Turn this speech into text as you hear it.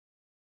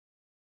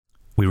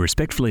We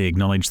respectfully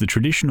acknowledge the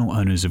traditional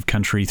owners of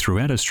country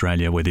throughout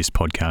Australia where this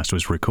podcast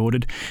was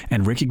recorded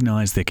and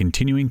recognise their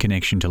continuing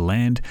connection to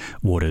land,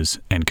 waters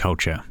and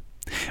culture.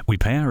 We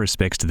pay our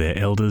respects to their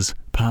elders,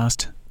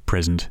 past,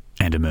 present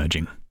and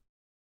emerging.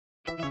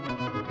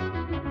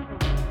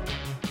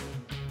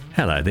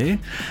 Hello there,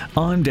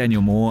 I'm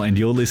Daniel Moore and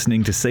you're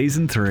listening to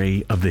Season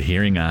 3 of the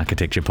Hearing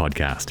Architecture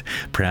Podcast,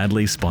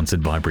 proudly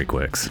sponsored by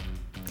Brickworks.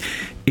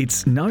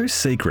 It's no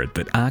secret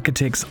that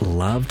architects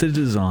love to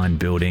design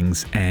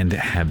buildings and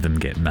have them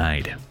get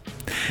made.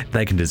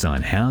 They can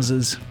design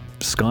houses,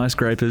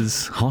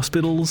 skyscrapers,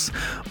 hospitals,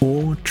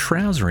 or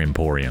trouser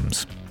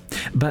emporiums.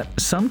 But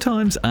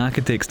sometimes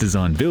architects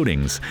design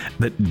buildings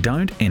that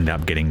don't end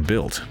up getting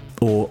built,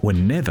 or were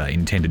never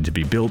intended to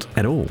be built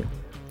at all.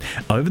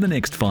 Over the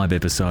next 5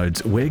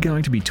 episodes, we're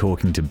going to be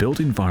talking to built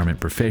environment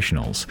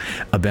professionals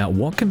about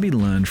what can be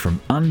learned from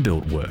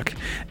unbuilt work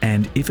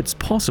and if it's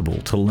possible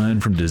to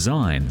learn from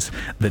designs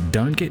that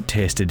don't get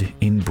tested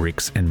in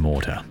bricks and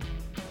mortar.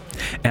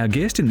 Our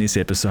guest in this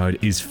episode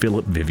is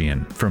Philip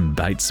Vivian from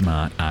Bates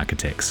Smart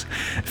Architects.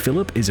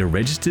 Philip is a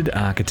registered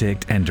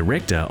architect and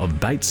director of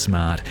Bates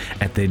Smart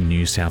at their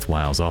New South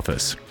Wales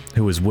office,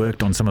 who has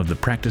worked on some of the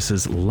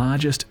practice's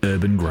largest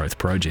urban growth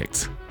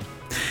projects.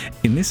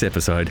 In this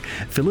episode,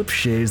 Philip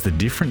shares the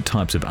different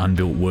types of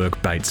unbuilt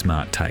work Bates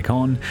Smart take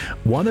on,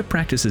 why the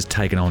practice has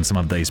taken on some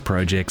of these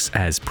projects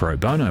as pro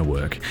bono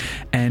work,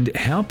 and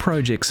how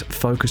projects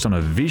focused on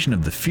a vision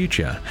of the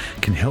future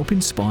can help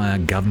inspire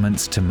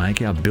governments to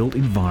make our built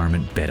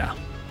environment better.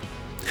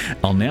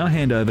 I'll now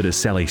hand over to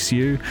Sally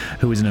Sue,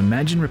 who is an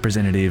Imagine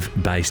representative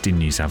based in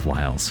New South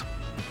Wales.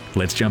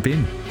 Let's jump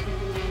in.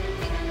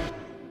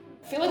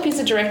 Philip is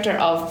the director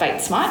of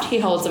Bates Smart. He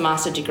holds a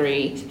master's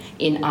degree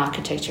in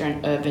architecture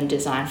and urban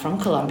design from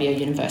Columbia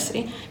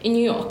University in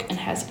New York and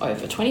has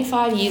over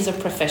 25 years of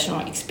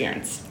professional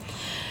experience.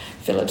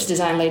 Philip's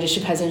design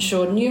leadership has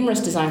ensured numerous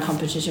design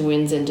competition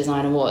wins and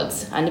design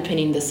awards,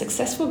 underpinning the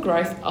successful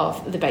growth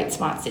of the Bates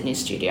Smart Sydney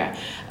studio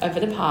over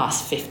the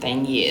past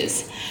 15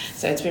 years.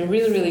 So it's been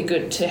really, really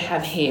good to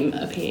have him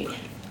appear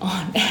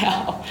on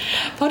our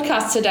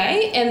podcast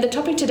today, and the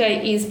topic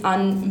today is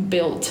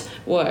unbuilt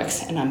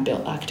works and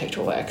unbuilt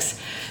architectural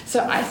works.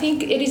 So I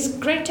think it is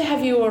great to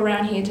have you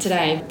around here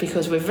today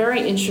because we're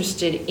very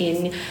interested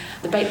in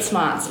the Bates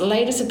Smart's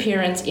latest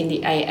appearance in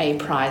the AA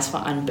Prize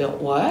for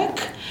Unbuilt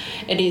Work.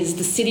 It is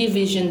the city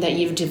vision that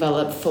you've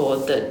developed for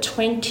the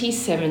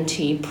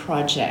 2070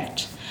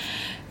 project.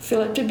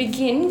 Philip, to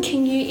begin,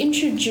 can you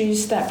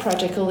introduce that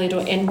project a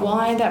little and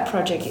why that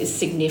project is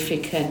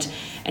significant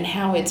and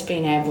how it's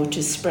been able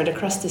to spread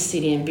across the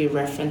city and be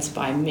referenced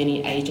by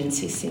many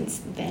agencies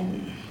since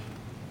then?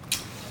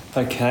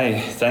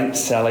 Okay, thanks,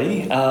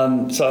 Sally.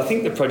 So I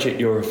think the project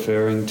you're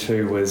referring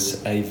to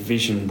was a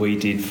vision we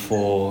did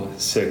for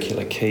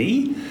Circular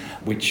Quay,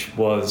 which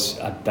was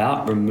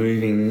about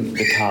removing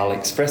the Cahill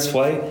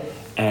Expressway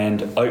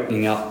and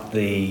opening up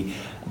the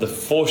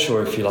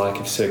foreshore, if you like,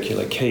 of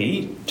Circular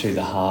Quay to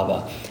the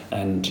harbour.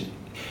 And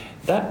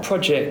that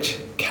project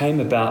came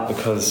about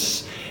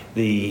because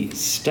the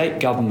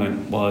state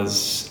government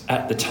was,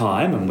 at the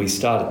time, and we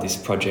started this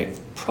project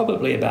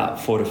probably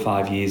about 4 to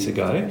 5 years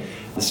ago,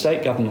 the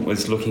state government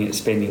was looking at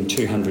spending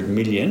 $200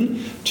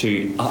 million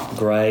to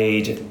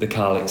upgrade the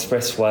Cahill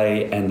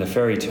Expressway and the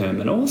ferry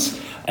terminals.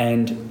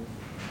 And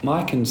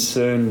my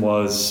concern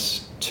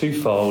was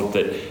twofold,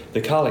 that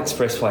the Cahill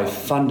Expressway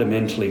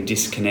fundamentally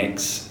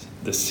disconnects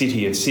the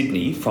city of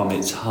Sydney from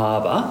its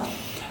harbour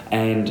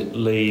and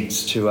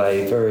leads to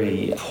a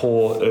very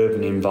poor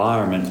urban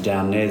environment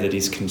down there that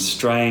is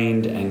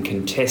constrained and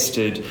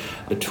contested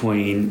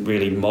between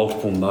really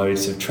multiple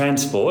modes of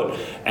transport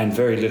and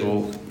very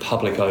little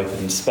public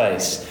open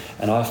space.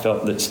 And I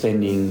felt that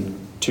spending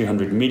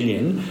 $200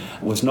 million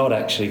was not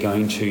actually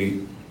going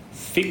to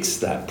fix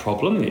that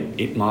problem.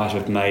 It might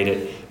have made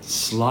it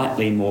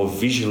slightly more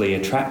visually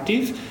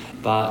attractive,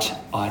 but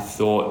I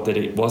thought that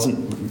it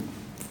wasn't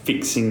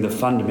fixing the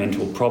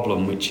fundamental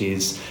problem, which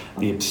is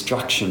the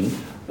obstruction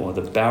or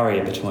the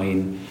barrier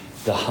between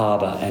the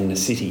harbour and the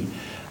city.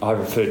 I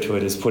referred to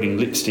it as putting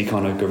lipstick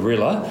on a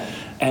gorilla,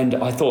 and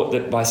I thought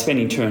that by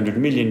spending $200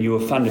 million you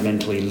were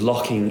fundamentally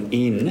locking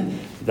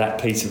in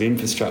that piece of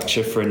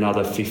infrastructure for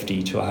another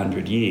 50 to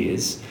 100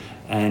 years.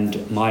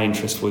 And my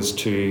interest was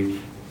to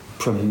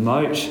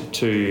promote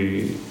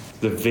to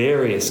the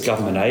various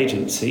government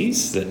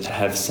agencies that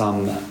have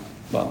some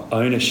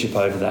ownership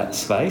over that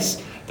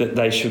space that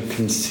they should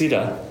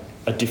consider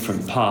a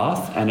different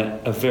path and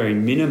at a very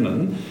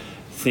minimum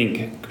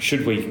think,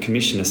 should we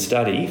commission a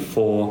study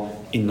for,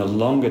 in the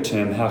longer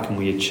term, how can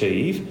we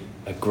achieve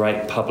a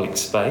great public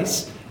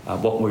space,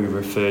 what we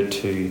referred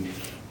to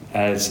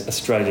as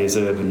Australia's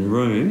urban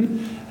room.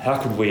 How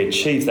could we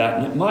achieve that?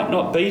 And it might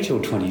not be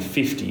till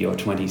 2050 or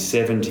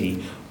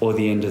 2070 or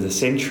the end of the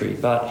century,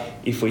 but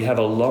if we have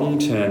a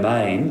long-term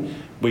aim,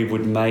 we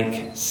would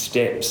make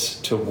steps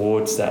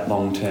towards that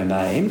long-term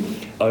aim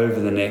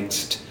over the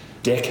next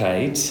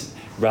decades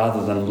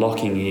rather than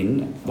locking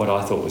in what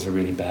I thought was a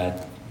really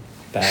bad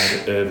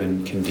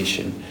urban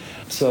condition.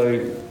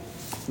 So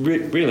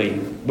really,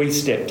 we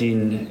stepped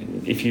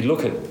in. If you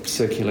look at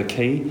Circular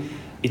Quay,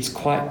 it's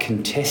quite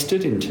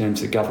contested in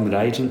terms of government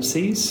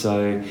agencies.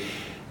 So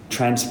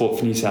Transport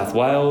for New South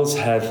Wales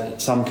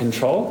have some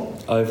control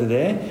over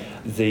there.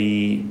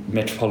 The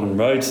Metropolitan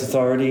Roads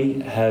Authority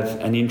have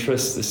an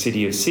interest. The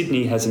City of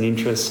Sydney has an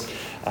interest.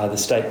 The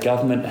state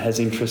government has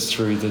interest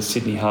through the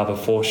Sydney Harbour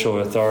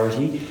Foreshore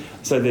Authority.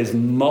 So there's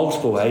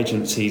multiple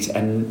agencies,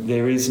 and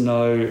there is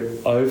no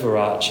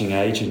overarching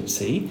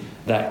agency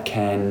that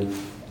can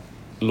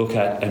look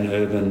at an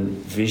urban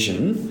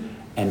vision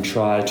and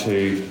try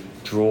to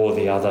draw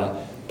the other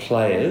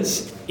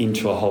players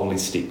into a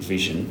holistic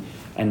vision.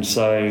 And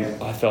so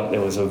I felt there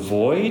was a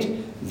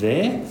void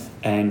there,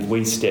 and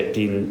we stepped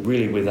in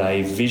really with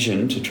a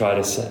vision to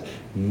try to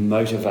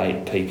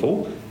motivate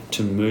people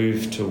to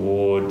move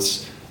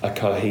towards a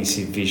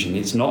cohesive vision.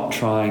 It's not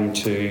trying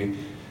to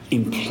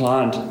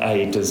implant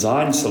a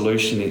design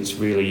solution, it's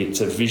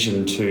a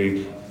vision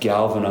to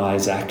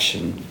galvanise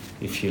action,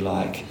 if you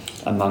like,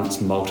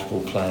 amongst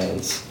multiple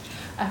players.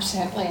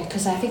 Absolutely,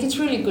 because I think it's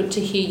really good to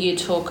hear you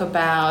talk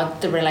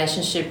about the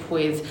relationship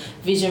with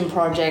vision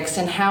projects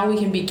and how we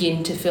can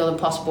begin to fill a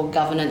possible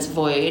governance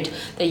void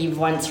that you've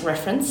once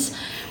referenced,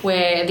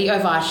 where the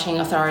overarching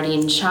authority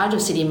in charge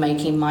of city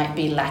making might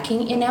be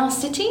lacking in our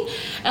city.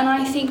 And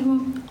I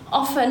think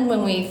often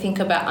when we think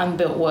about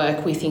unbuilt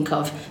work, we think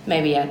of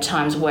maybe at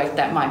times work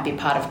that might be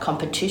part of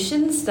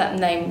competitions that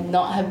may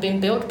not have been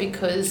built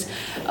because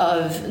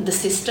of the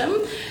system.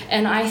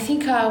 And I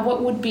think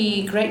what would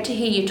be great to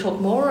hear you talk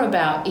more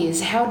about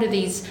is how do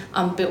these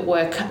unbuilt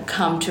work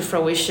come to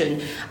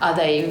fruition? Are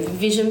they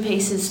vision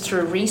pieces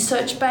through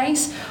research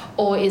base,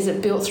 or is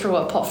it built through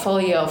a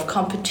portfolio of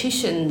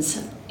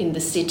competitions in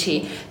the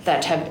city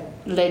that have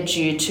led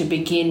you to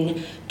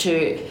begin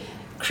to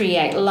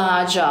create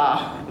larger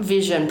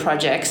vision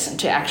projects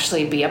to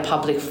actually be a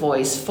public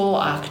voice for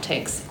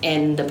architects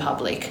and the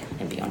public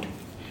and beyond?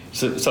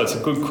 So it's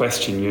a good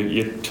question.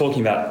 You're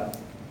talking about,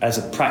 as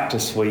a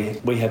practice,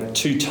 we have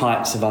two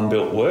types of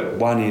unbuilt work.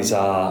 One is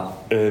our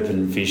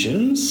urban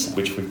visions,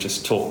 which we've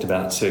just talked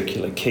about.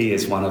 Circular Quay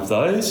is one of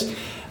those.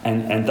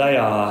 And they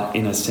are,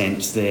 in a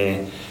sense,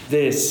 they're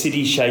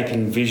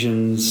city-shaping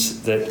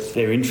visions that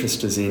their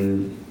interest is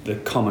in the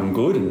common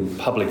good and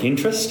public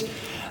interest.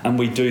 And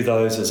we do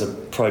those as a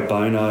pro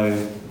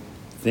bono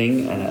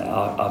thing. And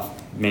I've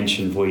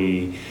mentioned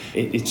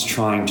it's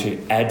trying to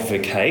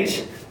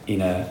advocate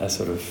in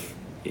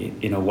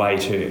a way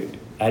to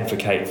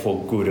advocate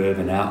for good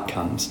urban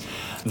outcomes.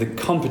 The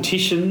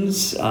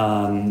competitions,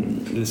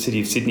 the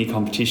City of Sydney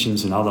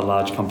competitions and other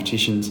large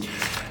competitions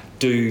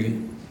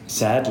do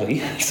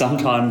sadly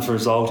sometimes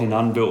result in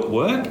unbuilt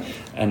work,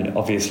 and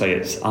obviously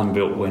it's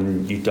unbuilt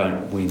when you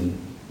don't win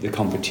the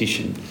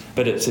competition.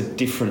 But it's a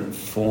different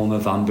form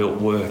of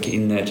unbuilt work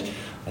in that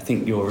I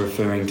think you're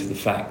referring to the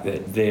fact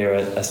that they're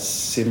a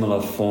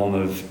similar form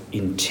of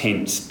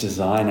intense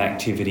design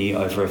activity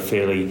over a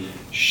fairly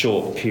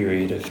short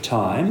period of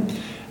time,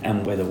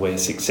 and whether we're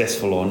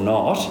successful or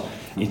not,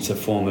 it's a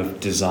form of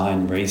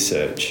design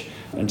research.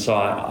 And so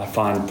I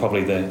find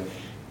probably the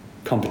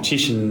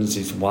competitions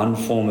is one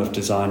form of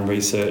design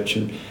research,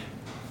 and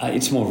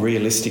it's more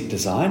realistic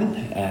design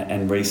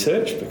and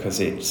research because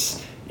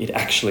it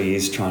actually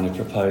is trying to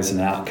propose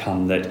an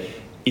outcome that,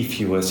 if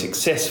you were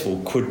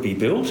successful, could be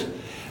built.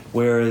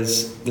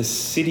 Whereas the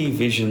city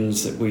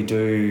visions that we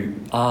do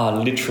are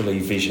literally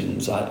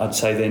visions. I'd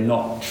say they're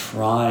not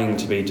trying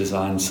to be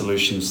design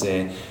solutions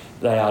there.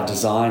 They are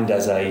designed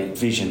as a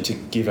vision to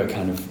give a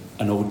kind of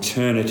an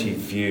alternative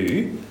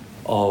view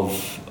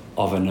of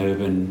an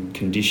urban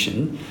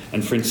condition.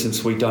 And for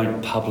instance, we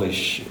don't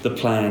publish the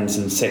plans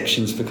and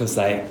sections because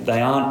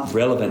they aren't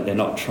relevant. They're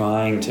not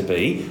trying to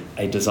be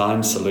a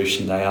design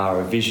solution. They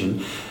are a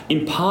vision.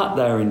 In part,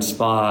 they are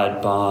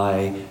inspired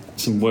by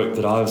some work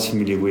that I was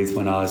familiar with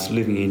when I was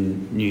living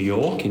in New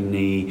York in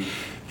the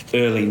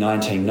early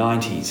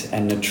 1990s,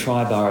 and the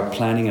Tri-Borough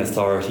Planning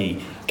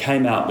Authority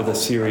came out with a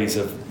series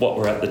of what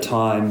were at the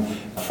time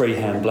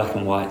freehand black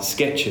and white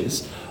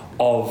sketches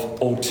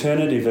of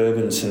alternative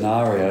urban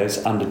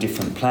scenarios under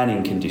different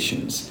planning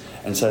conditions.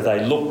 And so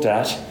they looked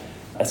at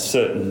a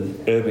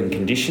certain urban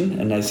condition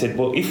and they said,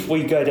 well, if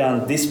we go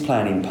down this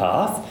planning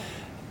path,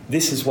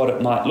 this is what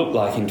it might look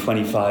like in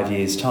 25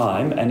 years'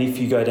 time. And if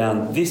you go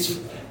down this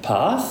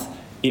path,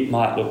 it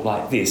might look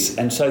like this.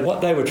 And so what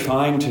they were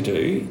trying to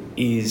do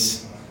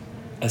is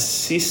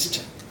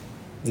assist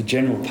the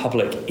general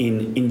public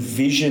in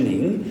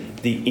envisioning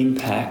the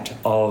impact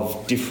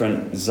of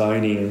different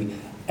zoning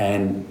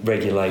and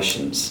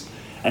regulations.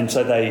 And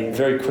so they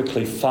very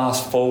quickly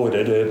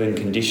fast-forwarded urban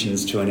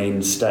conditions to an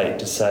end state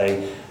to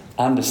say,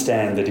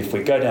 understand that if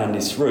we go down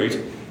this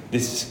route,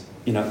 this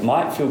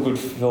might feel good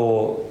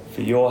for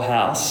your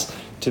house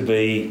to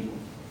be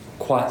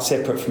quite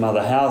separate from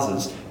other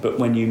houses, but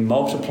when you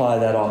multiply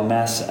that en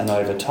masse and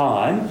over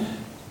time,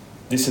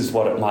 this is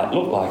what it might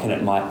look like, and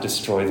it might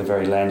destroy the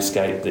very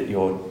landscape that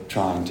you're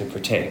trying to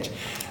protect.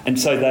 And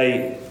so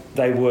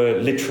they were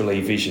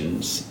literally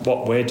visions.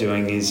 What we're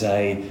doing is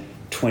a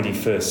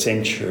 21st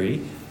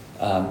century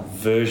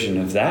version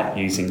of that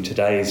using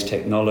today's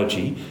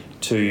technology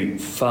to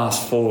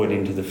fast forward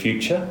into the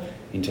future,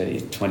 into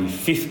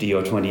 2050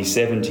 or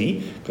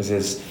 2070,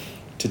 because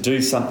to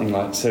do something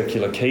like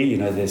Circular Quay,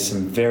 there's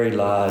some very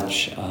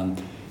large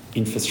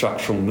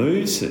infrastructural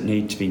moves that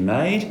need to be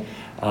made,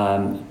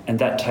 and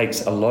that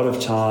takes a lot of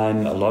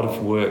time, a lot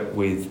of work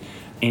with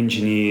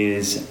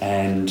engineers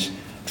and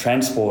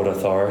transport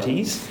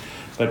authorities.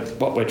 But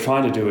what we're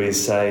trying to do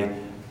is say,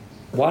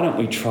 why don't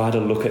we try to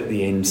look at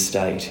the end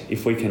state?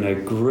 If we can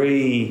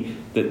agree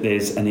that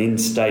there's an end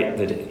state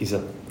that is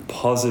a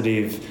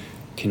positive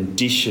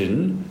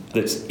condition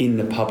that's in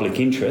the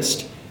public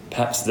interest,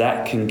 perhaps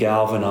that can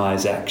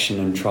galvanise action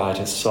and try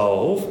to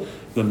solve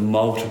the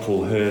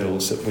multiple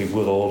hurdles that we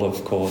will all,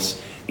 of course,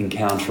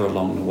 encounter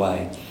along the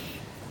way.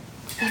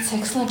 That's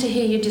excellent to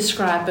hear you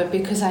describe it,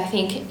 because I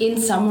think in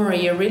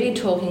summary you're really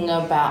talking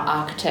about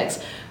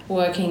architects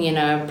working in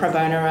a pro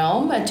bono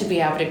realm and to be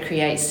able to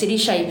create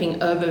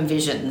city-shaping urban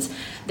visions.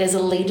 There's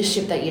a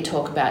leadership that you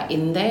talk about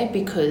in there,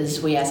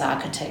 because we as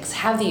architects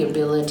have the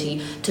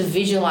ability to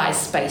visualise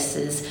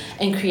spaces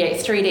and create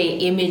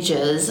 3D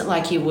images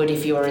like you would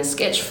if you were in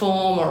sketch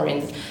form or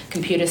in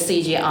computer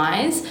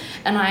CGIs.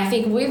 And I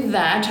think with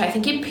that,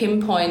 it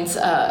pinpoints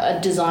a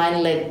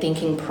design-led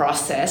thinking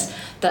process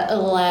that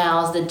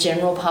allows the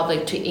general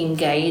public to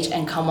engage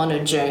and come on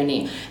a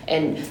journey.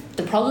 And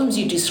the problems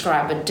you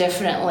describe are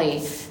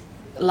definitely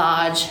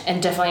large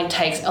and definitely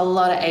takes a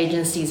lot of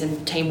agencies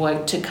and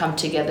teamwork to come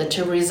together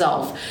to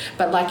resolve.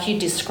 But like you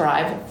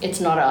describe,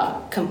 it's not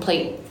a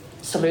complete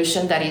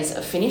solution that is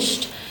a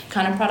finished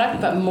kind of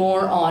product, but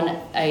more on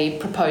a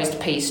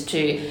proposed piece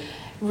to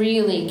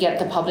really get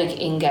the public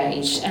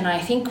engaged. And I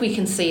think we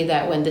can see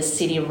that when the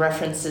city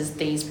references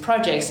these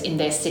projects in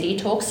their City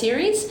Talk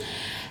series.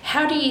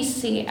 How do you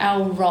see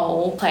our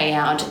role play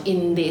out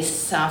in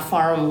this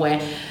forum where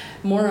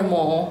more and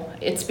more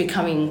it's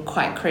becoming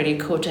quite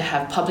critical to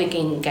have public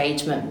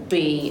engagement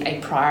be a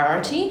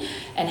priority,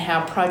 and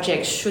how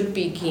projects should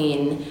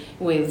begin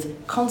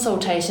with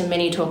consultation?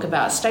 Many talk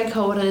about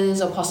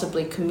stakeholders or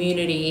possibly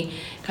community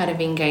kind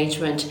of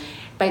engagement.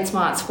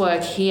 BateSmart's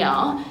work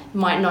here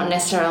might not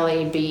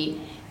necessarily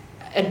be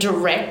a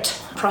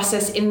direct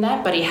process in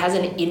that, but it has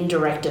an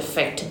indirect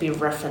effect to be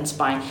referenced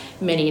by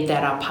many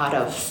that are part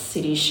of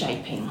city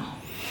shaping.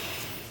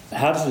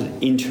 How does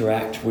it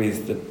interact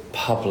with the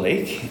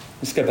public?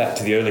 Let's go back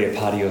to the earlier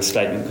part of your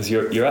statement, because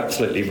you're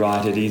absolutely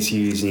right. It is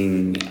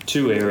using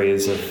two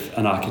areas of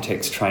an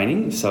architect's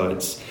training. So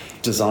it's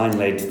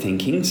design-led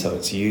thinking, so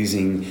it's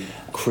using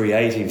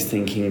creative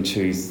thinking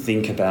to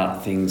think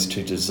about things,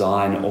 to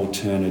design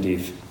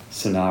alternative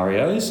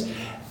scenarios,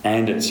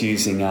 and it's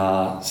using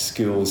our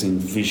skills in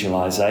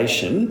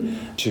visualisation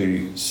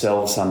to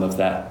sell some of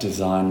that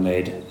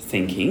design-led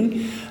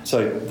thinking.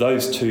 So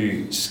those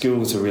two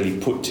skills are really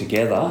put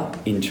together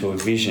into a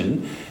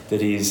vision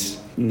that is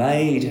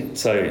made,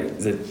 so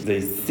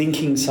the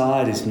thinking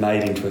side is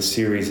made into a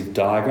series of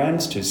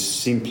diagrams to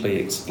simply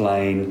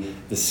explain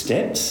the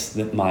steps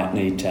that might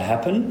need to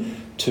happen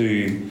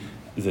to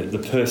the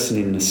person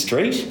in the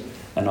street.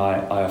 And I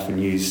often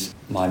use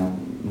my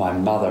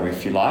mother,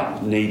 if you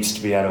like, needs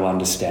to be able to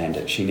understand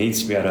it. She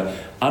needs to be able to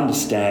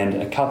understand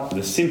a couple of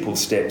the simple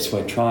steps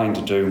we're trying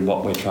to do and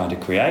what we're trying to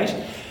create.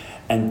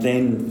 And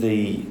then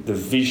the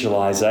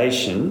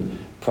visualisation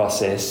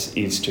process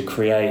is to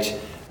create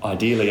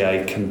ideally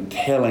a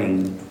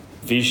compelling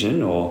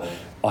vision or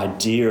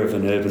idea of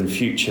an urban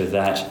future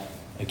that,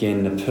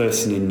 again, the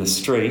person in the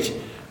street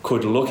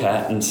could look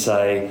at and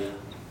say,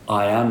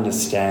 I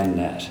understand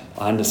that.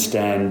 I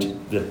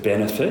understand the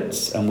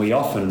benefits, and we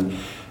often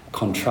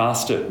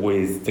contrast it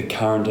with the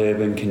current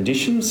urban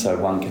conditions, so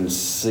one can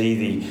see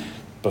the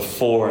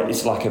before.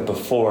 It's like a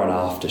before and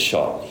after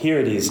shot. Here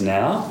it is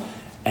now,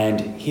 and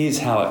here's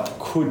how it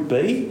could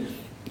be.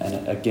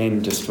 And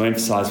again, just to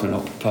emphasise, we're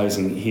not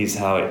proposing here's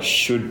how it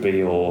should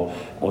be or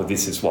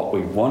this is what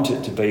we want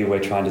it to be. We're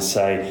trying to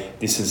say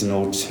this is an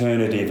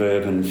alternative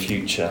urban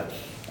future.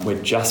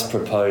 We're just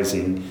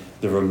proposing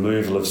the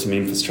removal of some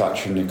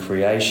infrastructure and the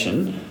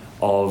creation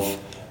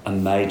of a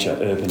major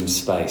urban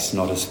space,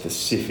 not a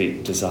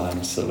specific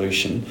design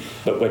solution.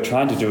 But we're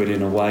trying to do it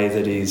in a way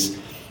that is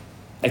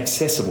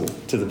accessible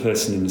to the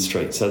person in the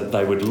street, so that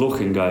they would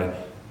look and go,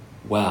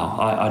 wow,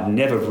 I'd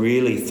never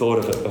really thought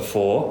of it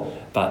before,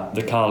 but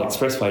the Cahill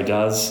Expressway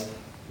does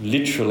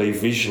literally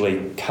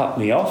visually cut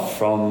me off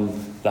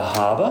from the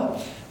harbour,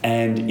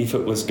 and if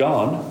it was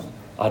gone,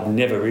 I'd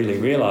never really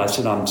realised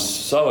it. I'm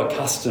so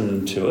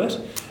accustomed to it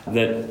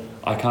that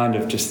I kind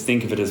of just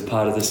think of it as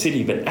part of the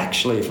city, but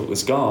actually if it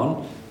was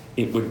gone,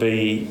 it would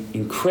be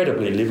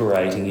incredibly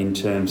liberating in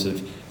terms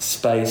of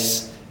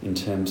space, in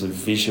terms of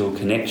visual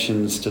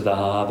connections to the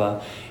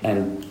harbour,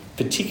 and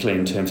particularly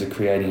in terms of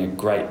creating a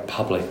great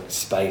public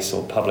space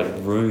or public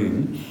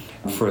room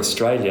for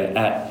Australia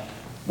at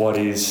what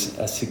is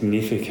a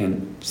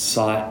significant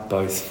site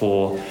both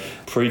for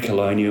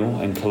pre-colonial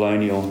and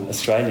colonial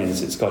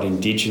Australians. It's got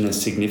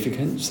Indigenous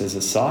significance as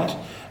a site,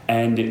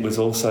 and it was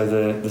also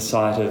the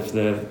site of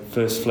the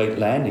first fleet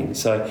landing.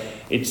 So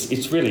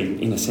it's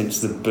really, in a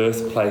sense, the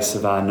birthplace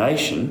of our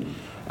nation,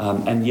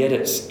 and yet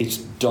it's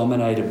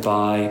dominated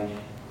by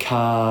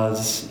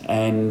cars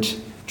and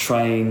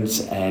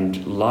trains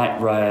and light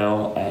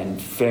rail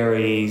and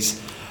ferries,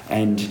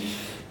 and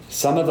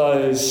some of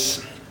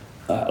those...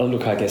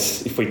 look, I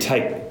guess if we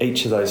take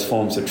each of those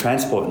forms of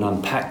transport and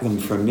unpack them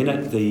for a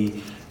minute,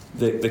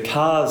 the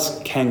cars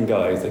can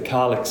go. The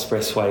Cahill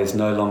Expressway is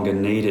no longer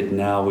needed.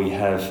 Now we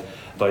have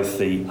both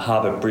the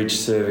Harbour Bridge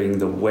serving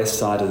the west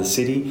side of the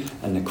city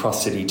and the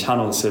Cross City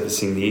Tunnel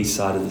servicing the east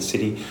side of the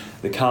city.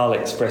 The Cahill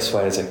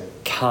Expressway as a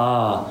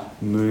car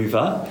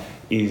mover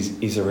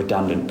is a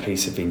redundant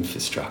piece of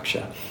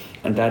infrastructure,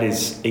 and that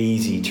is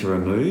easy to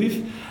remove.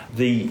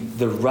 The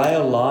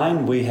rail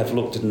line, we have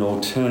looked at an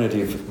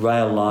alternative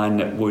rail line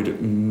that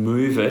would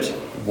move it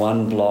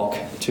one block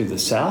to the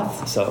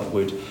south, so it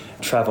would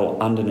travel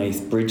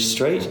underneath Bridge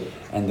Street,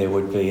 and there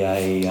would be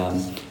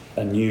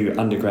a new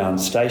underground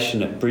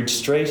station at Bridge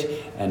Street,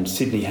 and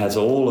Sydney has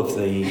all of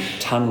the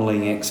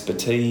tunnelling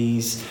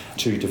expertise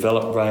to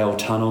develop rail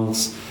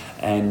tunnels,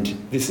 and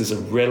this is a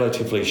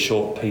relatively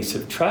short piece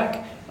of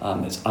track.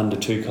 It's under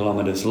 2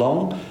 kilometres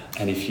long,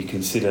 and if you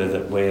consider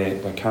that we're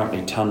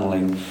currently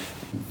tunnelling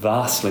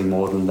vastly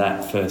more than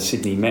that for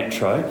Sydney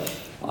Metro,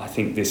 I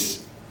think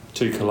this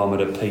 2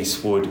 kilometre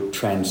piece would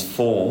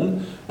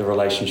transform the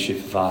relationship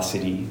of our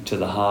city to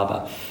the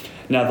harbour.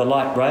 Now, the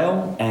light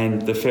rail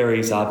and the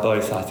ferries are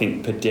both, I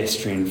think,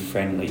 pedestrian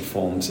friendly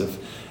forms of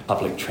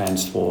public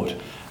transport,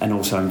 and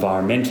also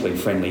environmentally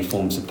friendly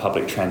forms of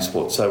public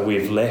transport. So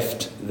we've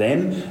left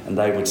them, and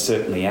they would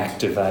certainly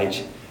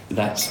activate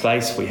that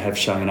space. We have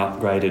shown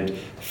upgraded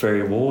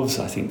ferry wharves.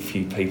 I think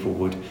few people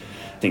would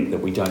think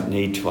that we don't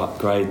need to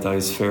upgrade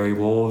those ferry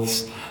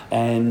wharves.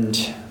 And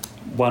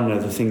one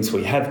of the things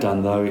we have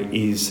done, though,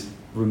 is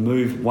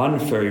remove one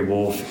ferry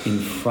wharf in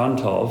front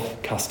of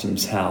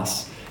Customs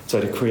House, so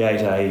to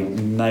create a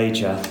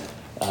major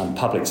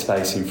public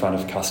space in front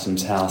of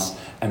Customs House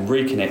and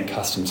reconnect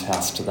Customs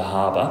House to the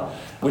harbour,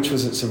 which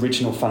was its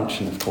original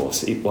function, of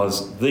course. It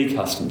was the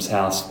Customs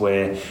House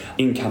where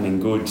incoming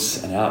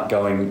goods and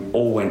outgoing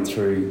all went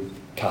through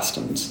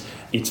customs.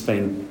 It's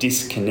been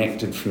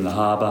disconnected from the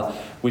harbour,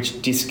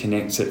 which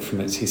disconnects it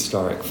from its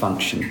historic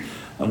function.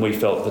 And we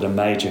felt that a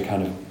major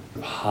kind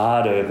of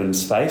hard urban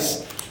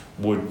space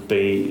would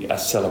be a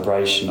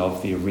celebration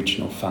of the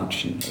original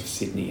function of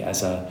Sydney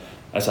as a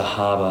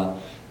harbour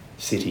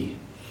city.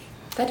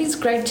 That is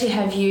great to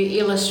have you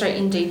illustrate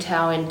in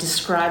detail and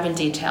describe in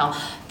detail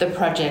the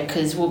project,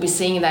 because we'll be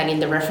seeing that in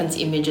the reference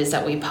images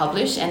that we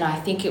publish, and I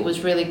think it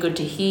was really good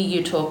to hear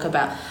you talk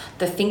about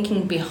the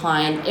thinking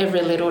behind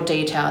every little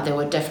detail. There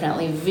were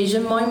definitely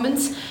vision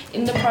moments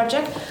in the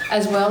project,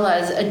 as well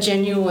as a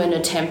genuine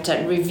attempt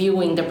at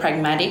reviewing the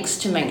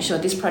pragmatics to make sure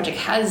this project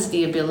has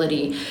the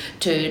ability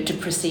to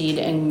proceed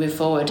and move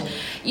forward.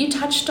 You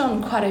touched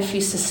on quite a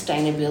few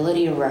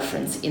sustainability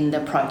reference in the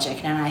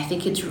project, and I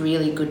think it's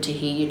really good to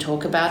hear you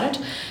talk about it,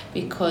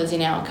 because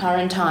in our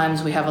current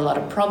times we have a lot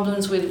of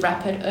problems with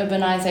rapid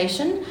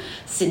urbanisation.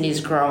 Sydney's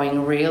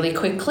growing really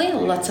quickly.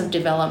 Lots of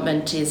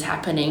development is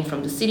happening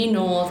from the city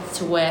north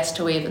to west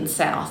to even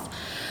south.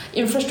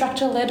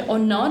 Infrastructure-led or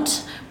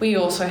not, we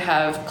also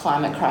have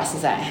climate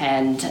crisis at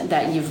hand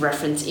that you've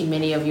referenced in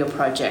many of your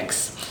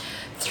projects.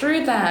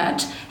 Through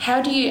that,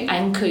 how do you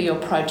anchor your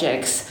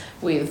projects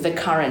with the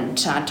current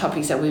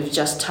topics that we've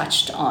just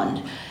touched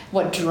on?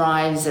 What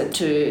drives it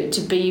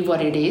to be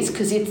what it is?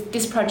 Because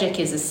this project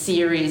is a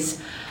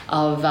series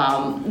of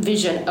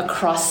vision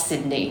across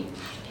Sydney.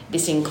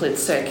 This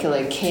includes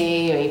Circular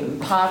Quay, or even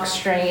Park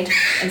Street,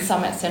 and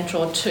Summit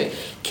Central too.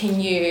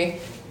 Can you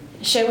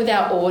share with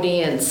our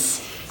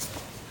audience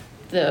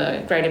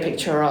the greater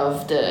picture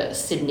of the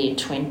Sydney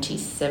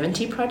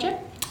 2070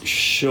 project?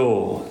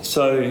 Sure.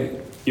 So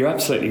you're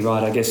absolutely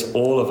right. I guess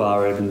all of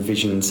our urban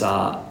visions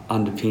are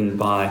underpinned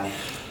by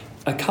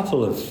a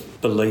couple of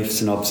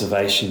beliefs and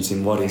observations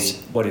in what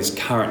is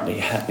currently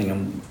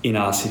happening in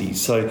our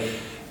cities. So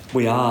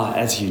we are,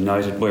 as you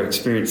noted, we're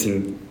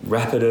experiencing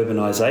rapid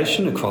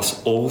urbanisation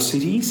across all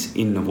cities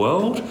in the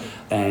world,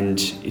 and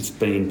it's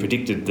been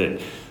predicted that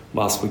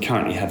whilst we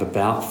currently have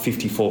about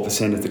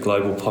 54% of the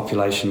global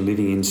population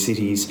living in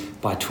cities,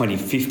 by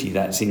 2050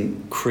 that's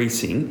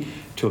increasing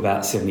to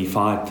about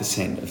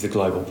 75% of the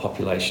global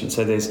population.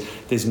 So there's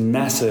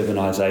mass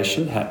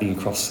urbanisation happening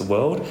across the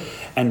world,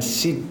 and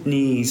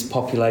Sydney's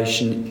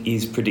population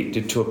is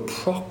predicted to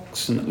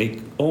approximately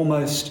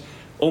almost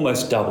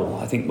double.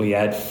 I think we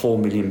add 4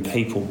 million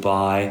people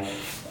by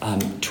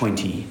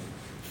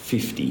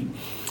 2050.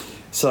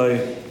 So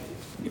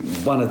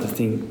one of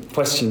the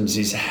questions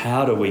is,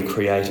 how do we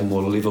create a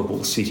more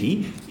livable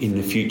city in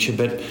the future?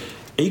 But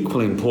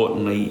equally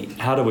importantly,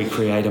 how do we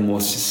create a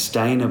more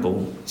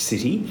sustainable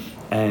city?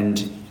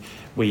 And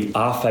we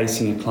are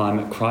facing a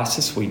climate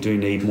crisis. We do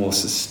need more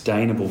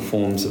sustainable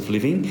forms of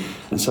living.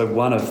 And so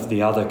one of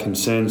the other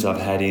concerns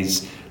I've had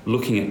is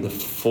looking at the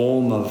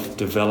form of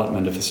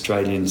development of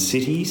Australian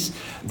cities,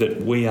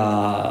 that we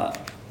are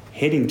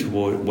heading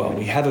toward,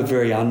 we have a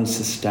very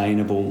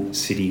unsustainable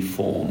city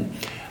form.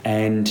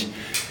 And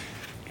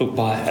look,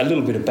 by a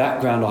little bit of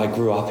background, I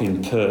grew up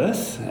in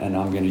Perth, and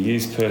I'm going to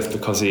use Perth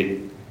because it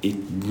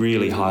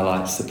really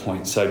highlights the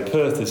point. So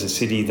Perth is a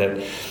city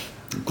that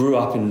grew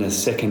up in the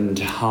second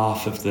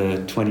half of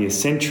the 20th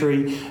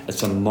century.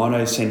 It's a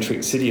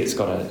monocentric city. It's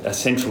got a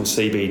central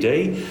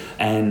CBD,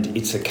 and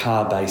it's a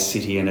car-based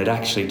city, and it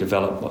actually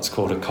developed what's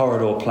called a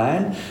corridor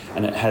plan,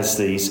 and it has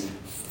these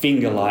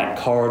finger-like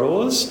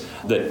corridors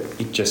that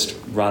it just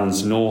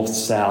runs north,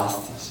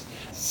 south,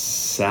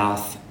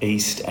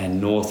 east and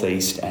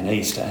northeast and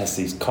east. It has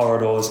these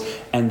corridors,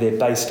 and they're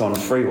based on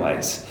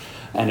freeways.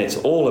 And it's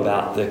all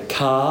about the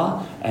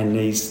car, and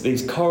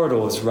these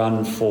corridors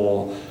run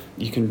for,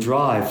 you can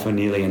drive for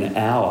nearly an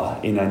hour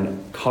in a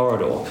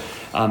corridor.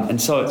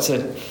 And so it's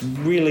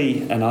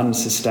really an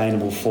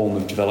unsustainable form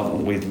of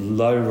development with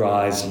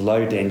low-rise,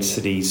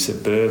 low-density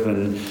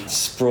suburban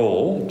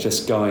sprawl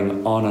just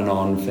going on and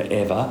on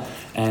forever.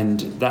 And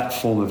that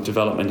form of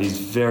development is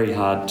very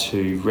hard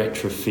to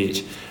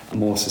retrofit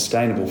more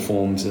sustainable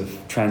forms of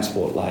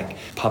transport like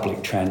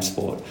public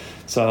transport.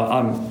 So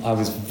I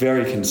was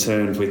very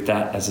concerned with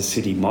that as a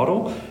city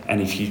model, and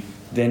if you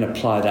then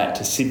apply that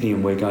to Sydney,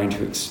 and we're going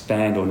to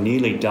expand or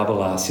nearly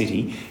double our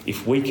city,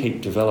 if we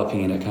keep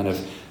developing in a kind of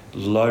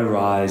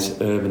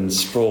low-rise urban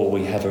sprawl,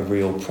 we have a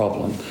real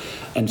problem.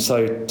 And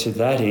so to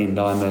that end,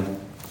 I'm a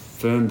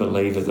firm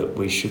believer that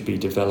we should be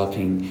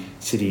developing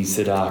cities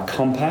that are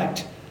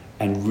compact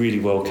and really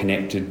well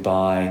connected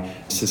by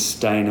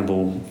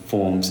sustainable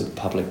forms of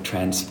public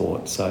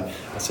transport. So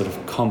a sort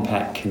of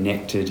compact,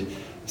 connected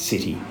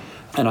city.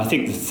 And I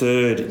think the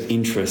third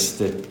interest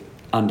that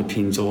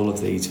underpins all of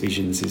these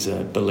visions is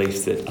a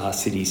belief that our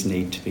cities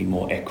need to be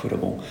more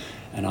equitable.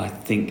 And I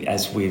think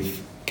as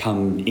we've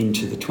come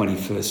into the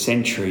 21st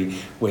century,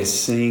 we're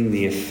seeing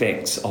the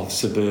effects of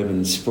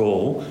suburban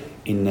sprawl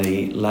in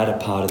the latter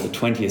part of the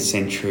 20th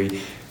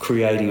century,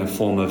 creating a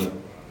form of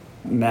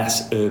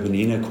mass urban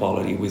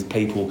inequality with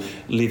people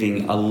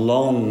living a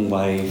long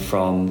way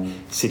from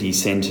city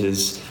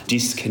centres,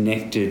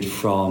 disconnected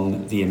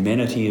from the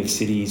amenity of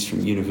cities,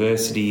 from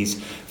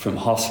universities, from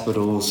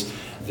hospitals.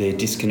 They're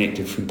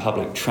disconnected from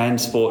public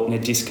transport, and they're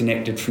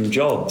disconnected from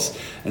jobs.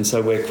 And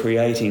so we're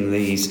creating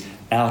these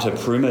outer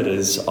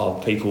perimeters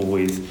of people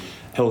with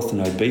health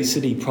and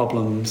obesity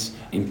problems,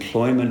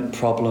 employment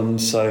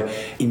problems. So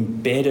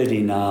embedded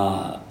in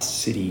our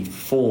city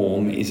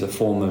form is a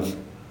form of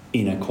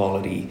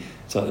inequality.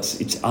 So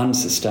it's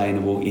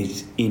unsustainable,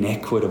 it's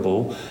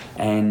inequitable,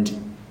 and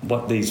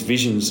what these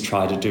visions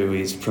try to do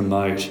is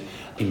promote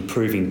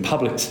improving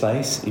public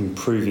space,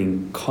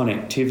 improving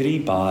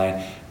connectivity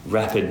by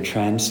rapid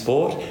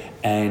transport,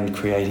 and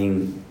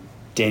creating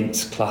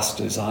dense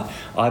clusters.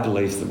 I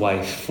believe the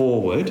way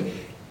forward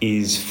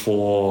is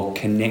for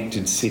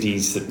connected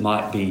cities that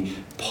might be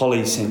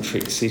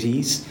polycentric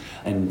cities,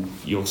 and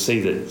you'll see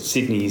that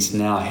Sydney is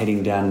now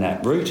heading down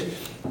that route.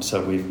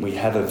 So we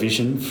have a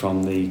vision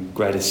from the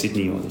Greater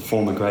Sydney, or the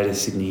former Greater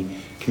Sydney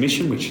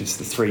Commission, which is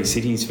the Three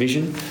Cities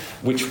vision,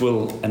 which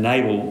will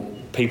enable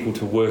people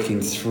to work in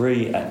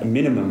at a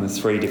minimum of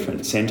 3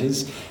 different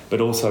centres,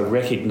 but also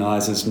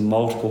recognises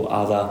multiple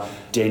other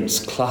dense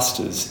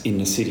clusters in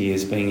the city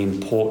as being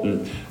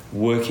important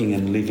working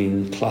and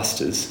living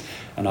clusters.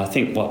 And I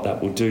think what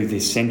that will do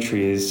this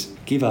century is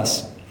give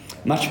us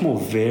much more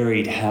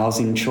varied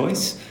housing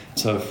choice.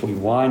 So if we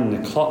wind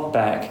the clock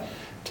back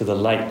to the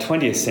late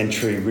 20th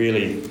century,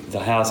 really the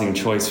housing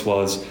choice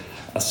was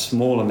a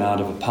small amount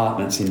of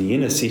apartments in the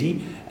inner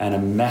city and a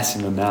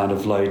massive amount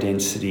of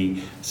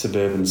low-density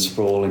suburban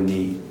sprawl in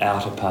the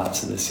outer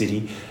parts of the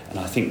city. And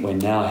I think we're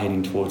now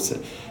heading towards a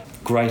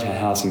greater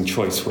housing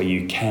choice where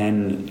you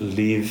can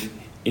live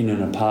in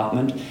an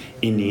apartment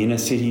in the inner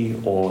city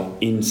or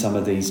in some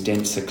of these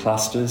denser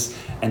clusters,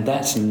 and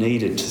that's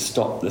needed to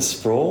stop the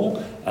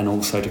sprawl and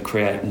also to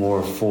create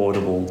more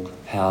affordable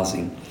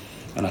housing.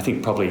 And I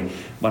think probably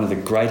one of the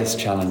greatest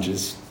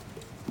challenges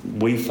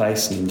we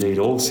face, and indeed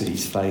all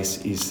cities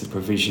face, is the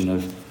provision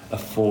of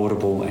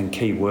affordable and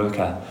key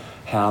worker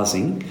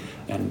housing.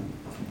 And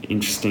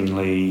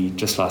interestingly,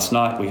 just last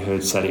night we heard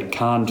Sadiq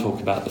Khan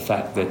talk about the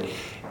fact that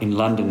in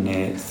London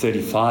there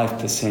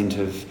 35%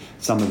 of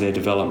some of their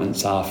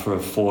developments are for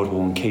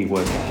affordable and key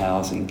worker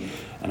housing.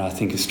 And I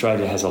think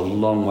Australia has a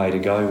long way to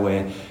go,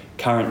 where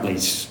currently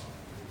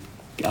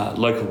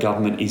local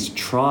government is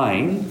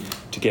trying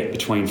to get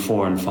between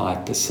 4 and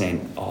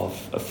 5%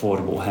 of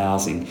affordable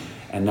housing,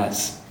 and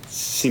that's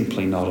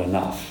simply not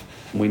enough.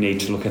 We need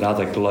to look at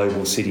other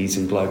global cities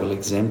and global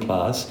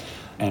exemplars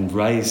and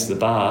raise the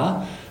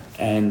bar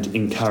and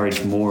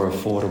encourage more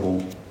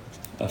affordable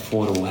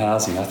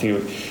housing. I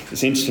think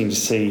it's interesting to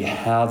see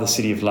how the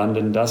City of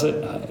London does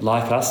it.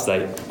 Like us,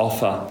 they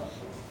offer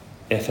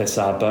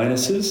FSR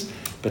bonuses,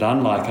 but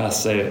unlike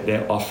us,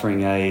 they're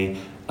offering a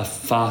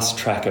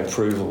fast-track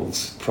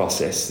approvals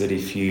process that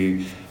if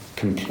you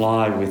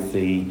comply with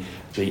the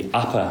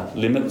upper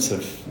limits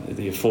of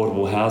the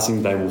affordable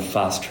housing, they will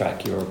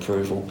fast-track your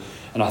approval.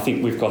 And I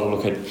think we've got to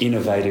look at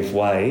innovative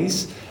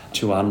ways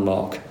to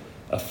unlock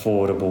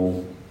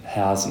affordable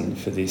housing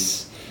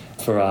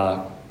for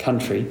our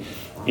country.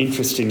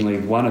 Interestingly,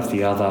 one of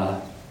the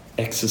other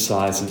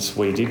exercises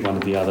we did, one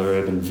of the other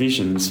urban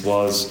visions,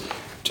 was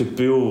to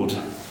build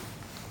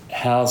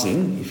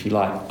housing, if you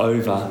like,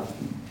 over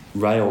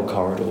rail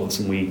corridors.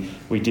 And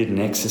we did an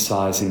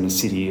exercise in the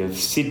city of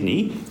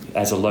Sydney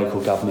as a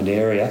local government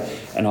area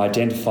and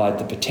identified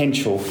the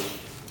potential.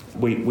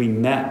 We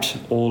mapped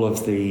all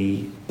of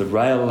the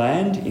rail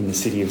land in the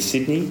city of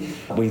Sydney.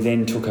 We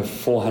then took a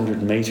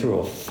 400 metre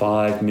or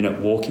 5-minute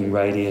walking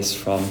radius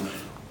from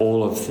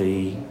all of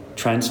the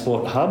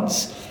transport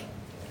hubs,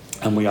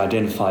 and we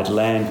identified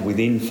land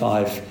within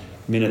 5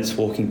 minutes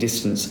walking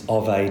distance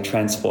of a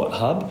transport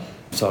hub,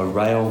 so a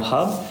rail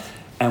hub,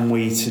 and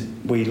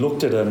we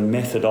looked at a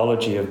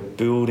methodology of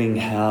building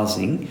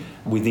housing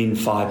within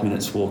 5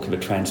 minutes walk of a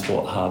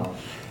transport hub,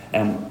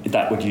 and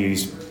that would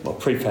use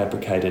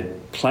prefabricated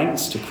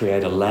planks to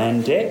create a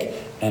land deck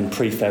and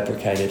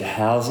prefabricated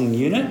housing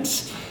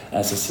units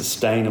as a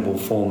sustainable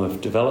form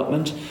of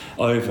development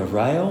over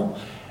rail.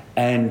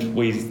 And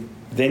we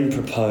then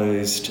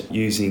proposed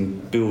using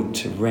build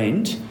to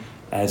rent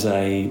as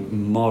a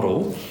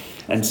model.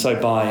 And so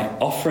by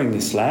offering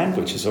this land,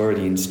 which is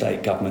already in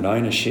state government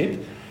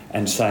ownership,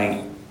 and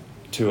saying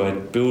to a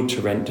build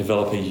to rent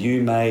developer,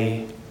 you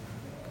may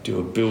do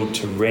a build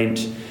to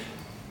rent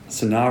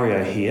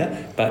scenario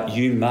here, but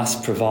you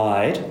must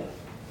provide,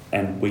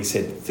 and we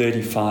said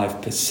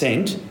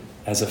 35%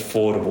 as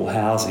affordable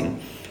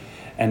housing.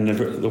 And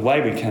the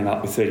way we came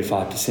up with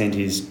 35%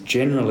 is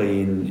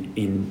generally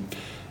in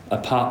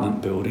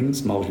apartment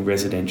buildings,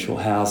 multi-residential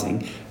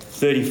housing,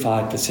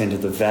 35%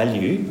 of the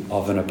value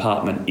of an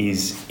apartment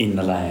is in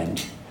the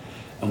land.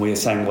 And we are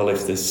saying, well,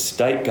 if the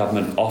state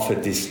government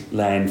offered this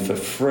land for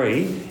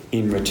free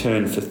in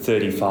return for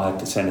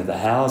 35% of the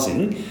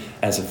housing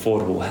as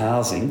affordable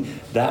housing,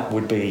 that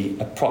would be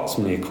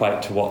approximately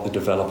equate to what the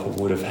developer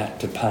would have had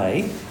to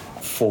pay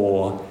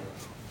for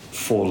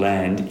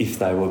land if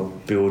they were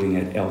building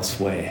it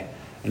elsewhere.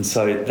 And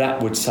so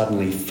that would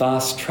suddenly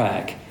fast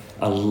track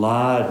a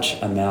large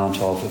amount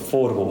of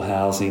affordable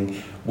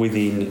housing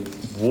within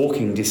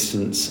walking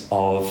distance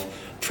of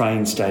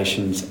train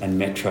stations and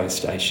metro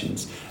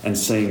stations, and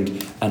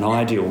seemed an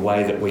ideal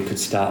way that we could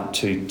start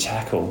to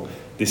tackle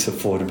this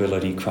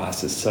affordability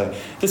crisis. So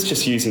that's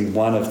just using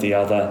one of the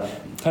other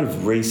kind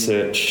of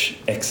research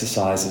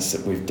exercises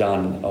that we've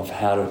done of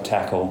how to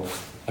tackle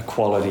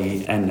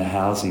equality and the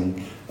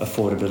housing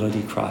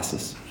affordability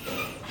crisis.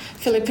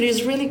 Philip, it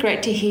is really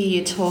great to hear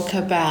you talk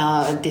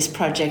about this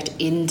project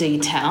in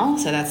detail.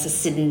 So that's the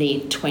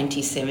Sydney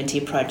 2070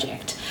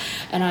 project.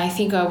 And I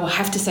think I will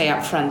have to say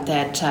up front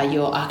that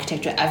your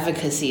architecture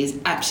advocacy is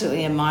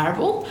absolutely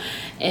admirable.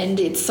 And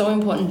it's so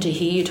important to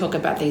hear you talk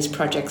about these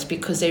projects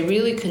because they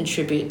really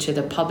contribute to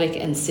the public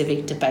and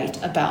civic debate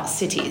about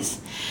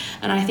cities.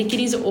 And I think it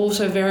is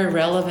also very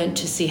relevant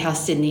to see how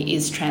Sydney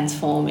is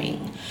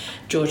transforming.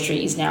 George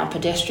Street is now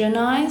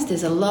pedestrianised.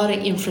 There's a lot of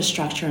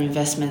infrastructure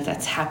investment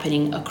that's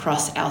happening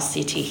across our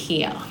city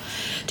here.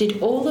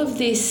 Did all of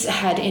this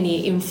had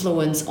any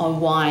influence on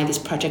why this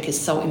project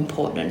is so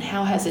important?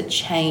 How has it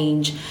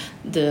changed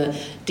the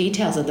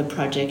details of the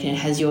project, and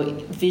has your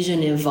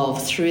vision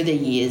evolved through the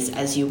years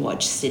as you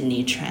watch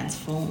Sydney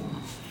transform?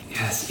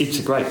 Yes, it's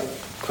a great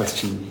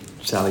question,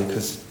 Sally,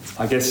 because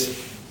I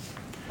guess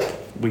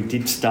we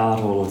did start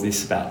all of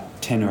this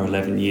about 10 or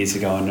 11 years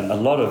ago, and a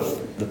lot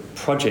of the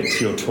projects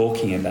you're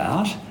talking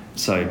about,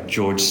 so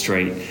George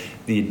Street,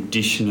 the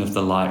addition of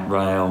the light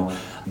rail,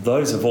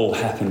 those have all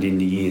happened in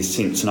the years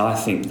since, and I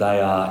think they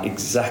are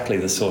exactly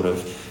the sort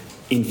of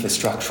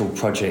infrastructural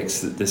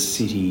projects that the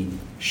city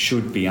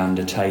should be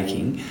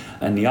undertaking.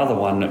 And the other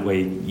one that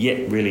we're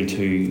yet really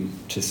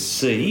to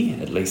see,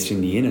 at least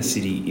in the inner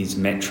city, is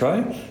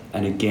Metro.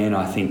 And again,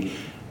 I think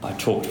I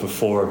talked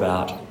before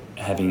about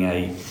having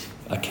a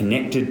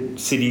connected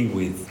city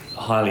with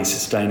highly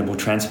sustainable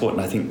transport,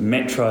 and I think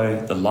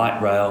Metro, the light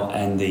rail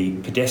and the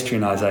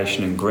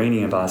pedestrianisation and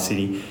greening of our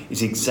city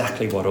is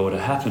exactly what ought to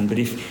happen. But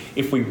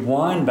if we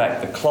wind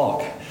back the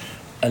clock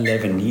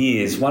 11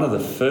 years, one of the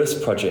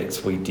first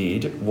projects we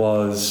did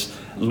was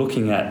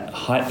looking at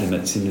height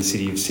limits in the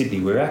city of Sydney.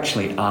 We were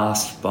actually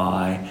asked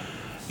by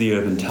the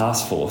Urban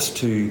Task Force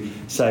to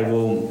say,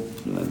 well,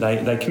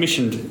 they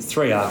commissioned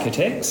 3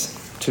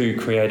 architects to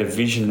create a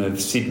vision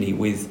of Sydney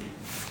with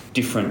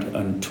different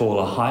and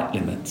taller height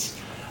limits.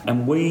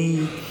 And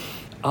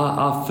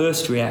our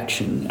first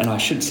reaction, and I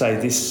should say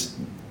this,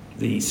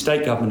 the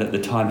state government at the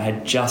time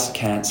had just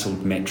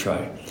cancelled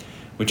Metro,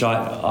 which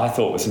I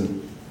thought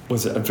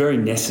was a very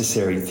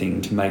necessary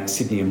thing to make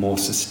Sydney a more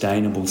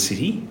sustainable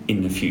city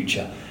in the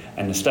future.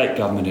 And the state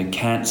government had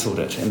cancelled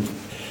it.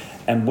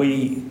 And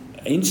we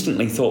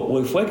instantly thought,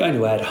 well, if we're going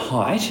to add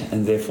height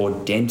and therefore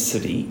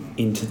density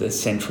into the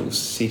central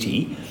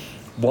city,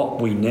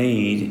 what we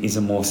need is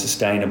a more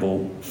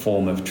sustainable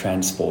form of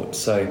transport.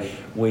 So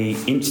we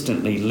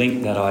instantly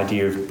linked that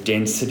idea of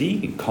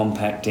density,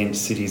 compact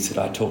dense cities that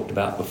I talked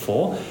about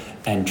before,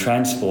 and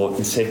transport,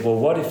 and said, well,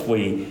 what if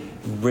we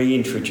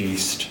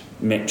reintroduced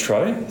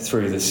Metro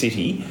through the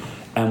city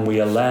And we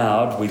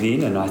allowed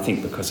within, and I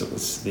think because it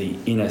was the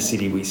inner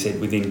city, we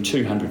said within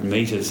 200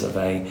 metres of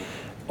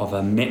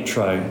a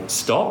metro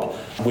stop,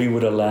 we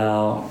would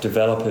allow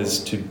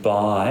developers to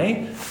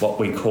buy what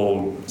we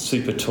call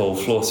super tall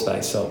floor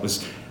space. So it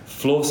was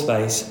floor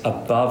space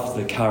above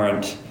the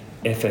current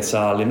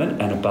FSR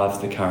limit and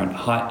above the current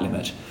height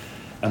limit.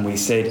 And we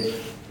said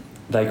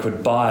they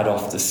could buy it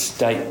off the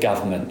state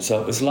government.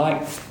 So it was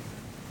like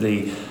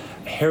the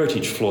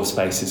heritage floor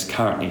space is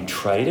currently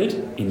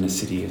traded in the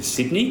city of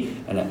Sydney,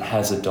 and it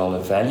has a dollar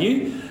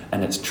value,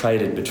 and it's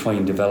traded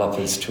between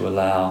developers to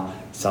allow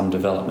some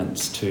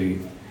developments to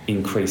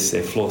increase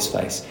their floor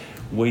space.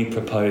 We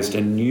proposed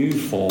a new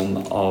form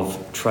of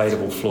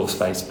tradable floor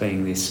space,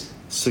 being this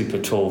super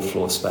tall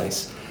floor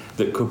space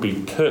that could be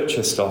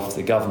purchased off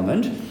the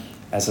government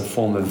as a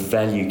form of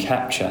value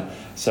capture,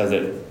 so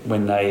that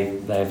when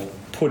they've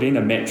put in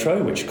a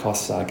metro, which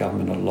costs our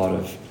government a lot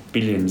of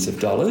billions of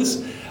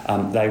dollars,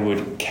 they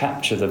would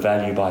capture the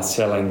value by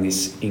selling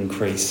this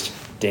increased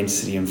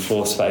density and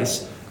floor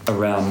space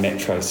around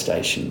metro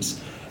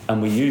stations.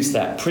 And we used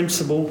that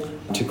principle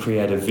to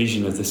create a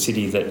vision of the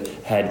city that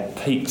had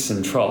peaks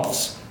and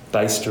troughs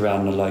based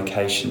around the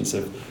locations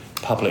of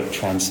public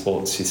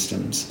transport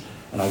systems.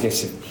 And I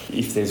guess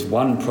if there's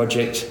one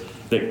project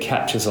that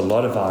captures a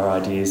lot of our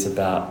ideas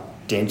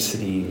about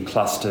density and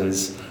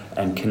clusters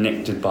and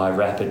connected by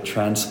rapid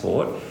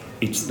transport,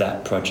 it's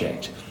that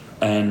project.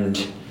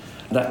 And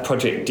that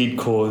project did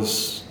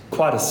cause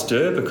quite a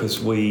stir because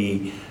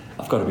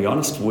I've got to be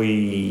honest,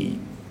 we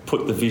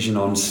put the vision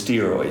on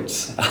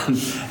steroids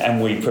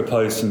and we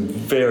proposed some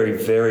very,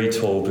 very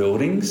tall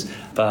buildings,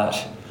 but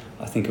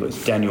I think it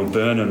was Daniel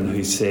Burnham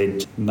who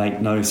said, make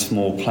no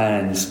small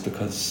plans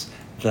because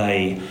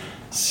they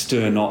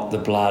stir not the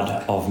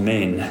blood of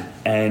men.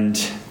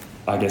 And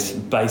I guess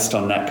based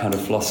on that kind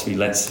of philosophy,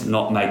 let's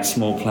not make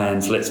small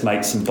plans, let's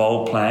make some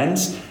bold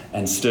plans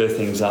and stir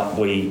things up.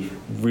 We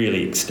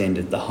really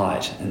extended the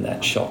height, and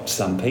that shocked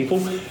some people.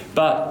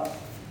 But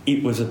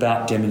it was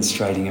about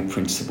demonstrating a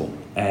principle,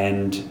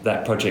 and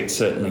that project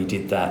certainly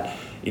did that.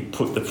 It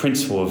put the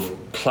principle of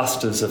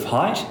clusters of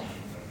height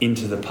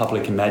into the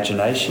public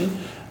imagination,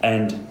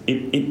 and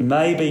it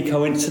may be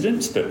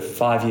coincidence, but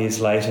 5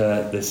 years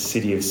later, the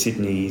City of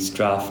Sydney's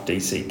draft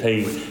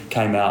DCP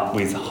came out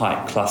with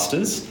height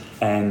clusters,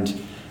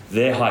 and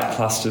their height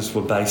clusters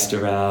were based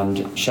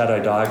around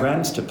shadow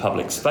diagrams to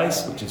public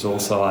space, which is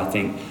also, I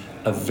think,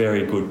 a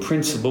very good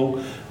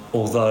principle,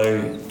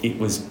 although it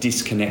was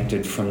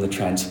disconnected from the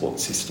transport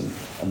system.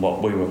 And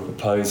what we were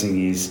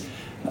proposing is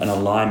an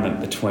alignment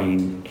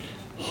between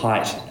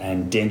height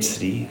and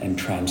density and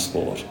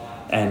transport.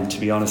 And to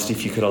be honest,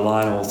 if you could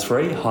align all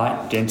three,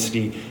 height,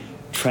 density,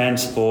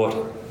 transport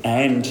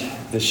and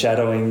the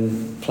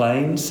shadowing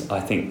planes, I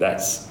think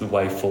that's the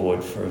way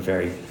forward for a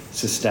very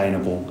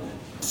sustainable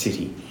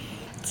city.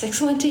 It's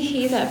excellent to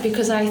hear that,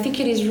 because I think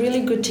it is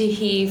really good to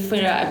hear for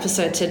our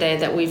episode today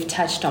that we've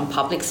touched on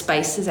public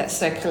spaces at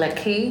Circular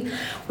Quay,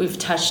 we've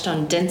touched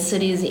on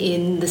densities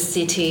in the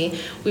city,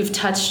 we've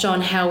touched on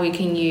how we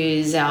can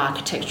use our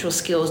architectural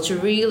skills to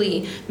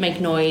really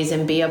make noise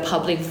and be a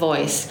public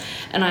voice.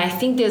 And I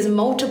think there's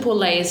multiple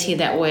layers here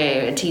that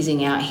we're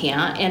teasing out here,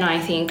 and I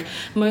think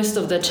most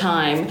of the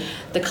time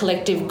the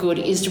collective good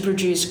is to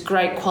produce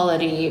great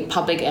quality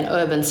public and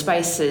urban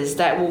spaces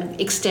that will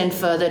extend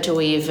further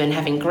to even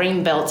having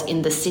green belts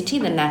in the city,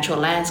 the natural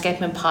landscape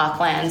and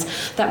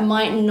parklands that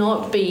might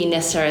not be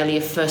necessarily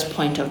a first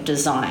point of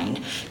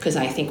design, because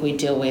I think we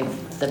deal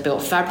with the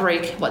built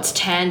fabric, what's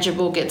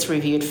tangible gets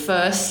reviewed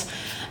first,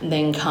 and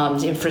then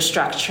comes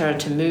infrastructure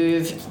to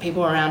move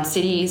people around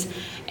cities.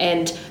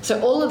 And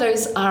so all of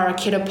those are a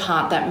kit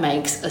apart that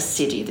makes a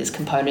city. There's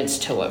components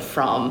to it,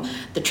 from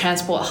the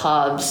transport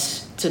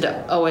hubs to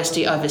the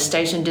OSD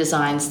overstation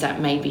designs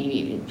that may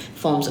be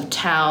forms of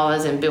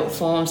towers and built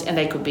forms, and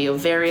they could be of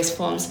various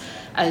forms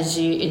as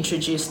you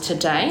introduced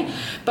today.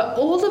 But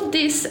all of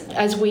this,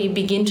 as we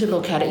begin to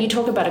look at it, you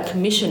talk about a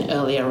commission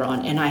earlier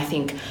on, and I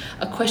think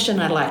a question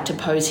I'd like to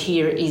pose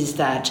here is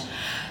that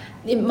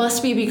it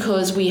must be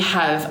because we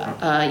have,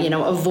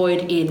 a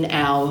void in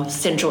our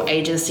central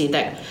agency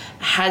that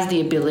has the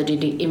ability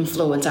to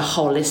influence a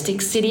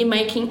holistic city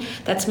making,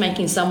 that's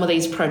making some of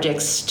these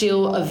projects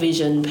still a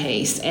vision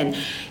piece. And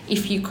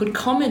if you could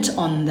comment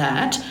on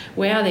that,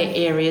 where are there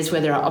areas where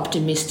there are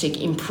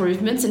optimistic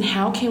improvements, and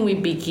how can we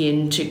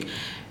begin to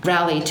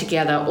rally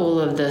together all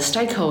of the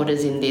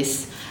stakeholders in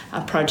this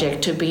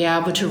project to be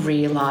able to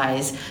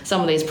realise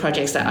some of these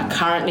projects that are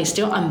currently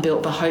still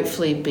unbuilt but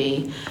hopefully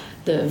be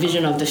the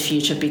vision of the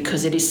future,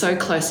 because it is so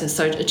close and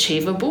so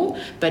achievable,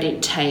 but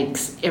it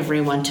takes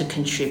everyone to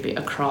contribute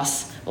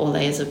across all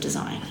layers of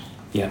design.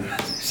 Yeah,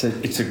 so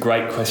it's a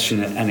great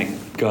question, and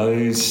it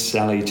goes,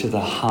 Sally, to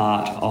the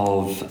heart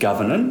of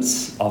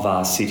governance of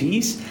our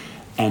cities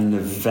and the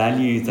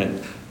value that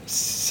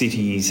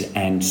cities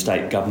and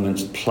state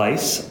governments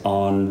place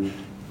on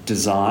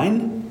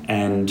design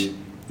and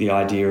the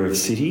idea of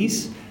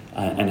cities.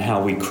 And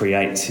how we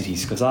create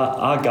cities, because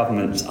our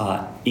governments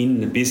are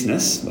in the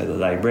business, whether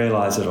they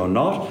realise it or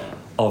not,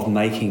 of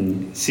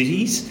making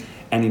cities,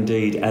 And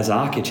indeed, as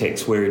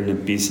architects, we're in the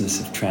business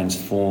of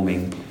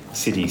transforming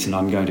cities, and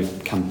I'm going to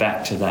come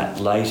back to that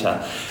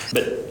later.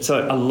 But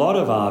so a lot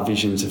of our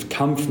visions have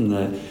come from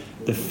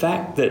the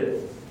fact that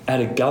at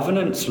a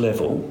governance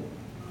level,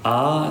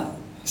 our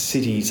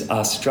cities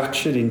are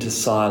structured into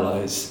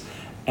silos,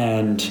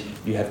 and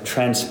you have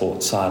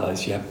transport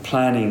silos, you have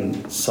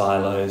planning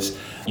silos,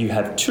 you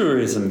have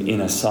tourism in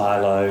a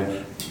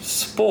silo,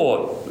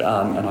 sport,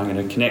 and I'm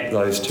going to connect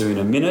those two in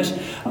a minute,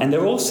 and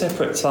they're all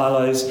separate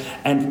silos,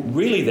 and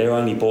really they're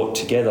only brought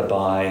together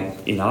by,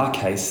 in our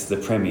case, the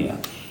Premier.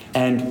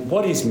 And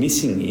what is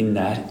missing in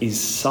that is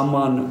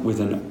someone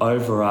with an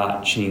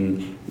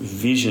overarching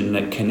vision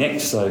that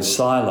connects those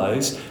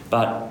silos,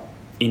 but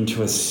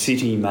into a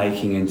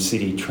city-making and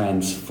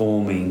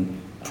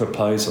city-transforming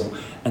proposal.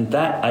 And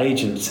that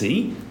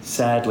agency,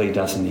 sadly,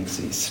 doesn't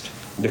exist.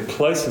 The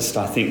closest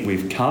I think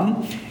we've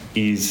come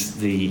is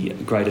the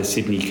Greater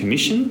Sydney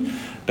Commission,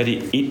 but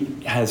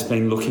it has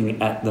been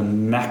looking at the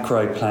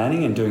macro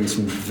planning and doing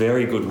some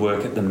very good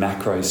work at the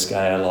macro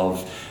scale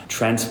of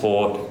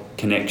transport,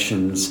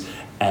 connections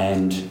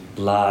and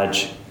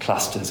large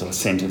clusters or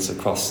centres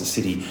across the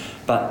city.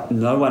 But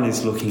no one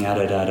is looking at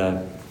it at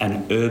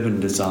an urban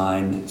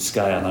design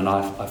scale, and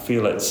I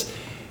feel it's,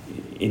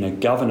 in a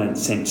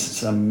governance sense,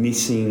 it's a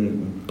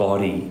missing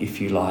body, if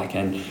you like.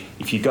 And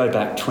if you go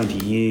back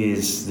 20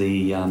 years,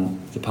 the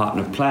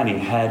Department of Planning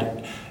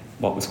had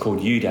what was called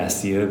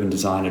UDAS, the Urban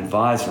Design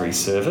Advisory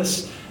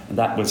Service. And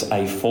that was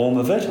a form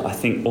of it. I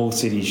think all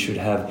cities should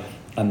have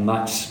a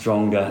much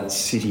stronger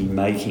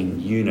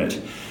city-making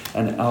unit.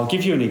 And I'll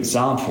give you an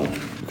example,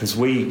 because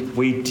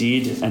we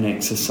did an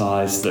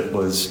exercise that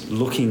was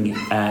looking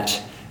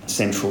at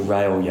Central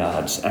Rail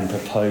Yards and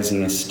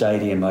proposing a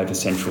stadium over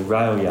Central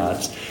Rail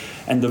Yards.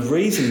 And the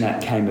reason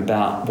that came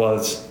about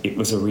was it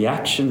was a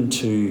reaction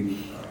to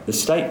the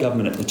state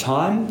government at the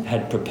time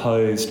had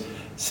proposed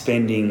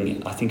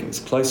spending, I think it was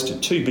close to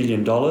 $2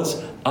 billion,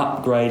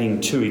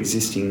 upgrading two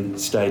existing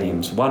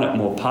stadiums, one at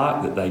Moore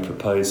Park that they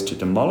proposed to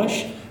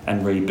demolish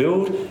and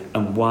rebuild,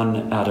 and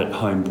one out at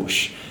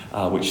Homebush,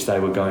 which they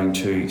were going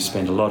to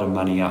spend a lot of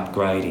money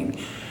upgrading.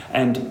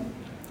 And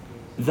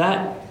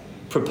that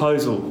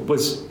proposal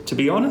was, to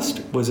be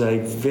honest, was a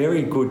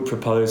very good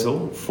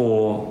proposal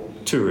for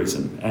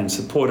tourism and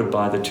supported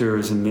by the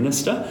Tourism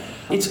Minister.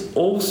 It's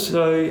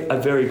also a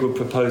very good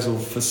proposal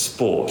for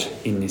sport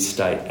in this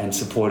state and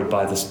supported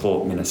by the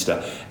Sport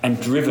Minister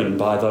and driven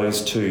by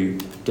those two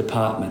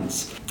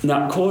departments.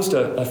 Now, it caused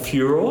a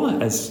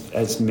furore,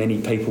 as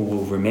many people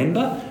will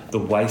remember, the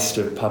waste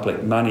of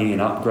public money in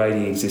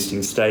upgrading existing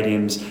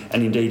stadiums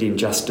and indeed in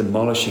just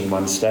demolishing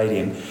one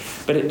stadium.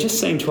 But it just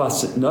seemed to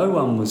us that no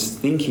one was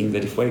thinking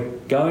that if we're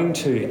going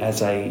to,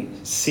 as a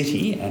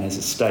city and as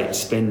a state,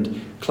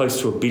 spend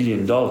close to $1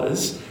 billion,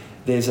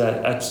 there's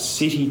a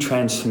city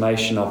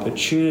transformation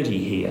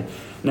opportunity here.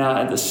 Now,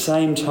 at the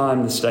same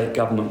time, the state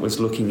government was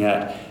looking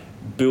at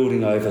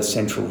building over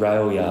Central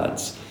Rail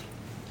Yards.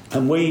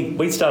 And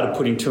we started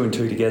putting two and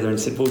two together and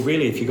said, well,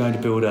 really, if you're going to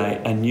build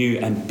a new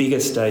and bigger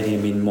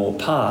stadium in Moore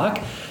Park,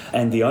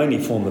 and the only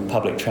form of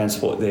public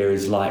transport there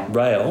is light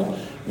rail,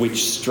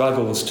 which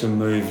struggles to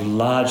move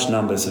large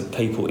numbers of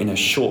people in a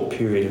short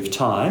period of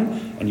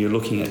time, and you're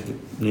looking at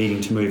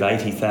needing to move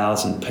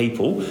 80,000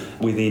 people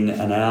within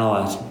an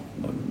hour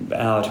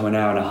to an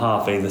hour and a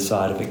half either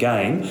side of a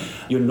game,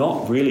 you're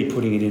not really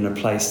putting it in a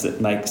place that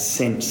makes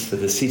sense for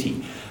the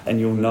city. And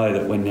you'll know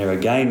that when there are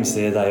games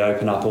there, they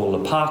open up all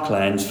the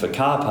parklands for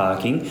car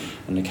parking,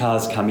 and the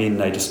cars come in,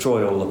 they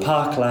destroy all the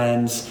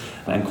parklands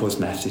and cause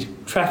massive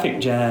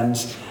traffic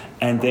jams.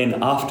 And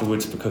then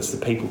afterwards, because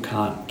the people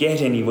can't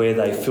get anywhere,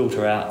 they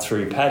filter out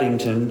through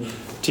Paddington,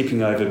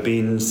 tipping over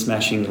bins,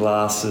 smashing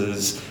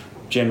glasses,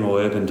 general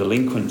urban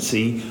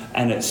delinquency,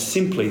 and it's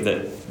simply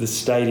that the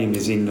stadium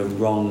is in the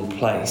wrong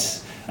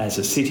place as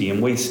a city.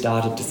 And we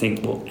started to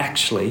think, well,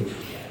 actually,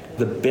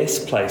 the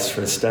best place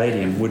for a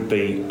stadium would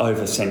be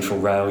over Central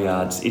Rail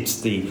Yards. It's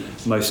the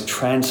most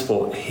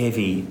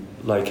transport-heavy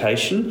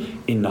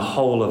location in the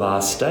whole of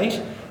our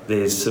state.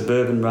 There's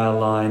suburban rail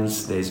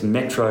lines, there's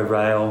metro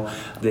rail,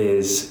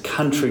 there's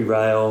country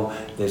rail,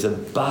 there's a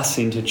bus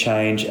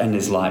interchange, and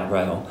there's light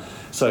rail.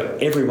 So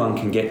everyone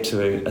can get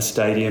to a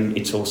stadium.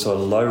 It's also a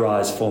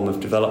low-rise form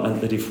of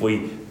development that, if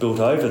we built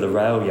over the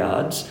rail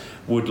yards,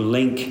 would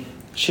link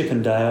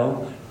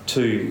Chippendale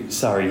to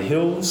Surrey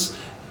Hills,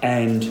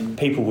 and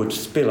people would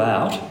spill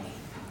out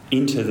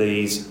into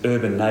these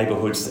urban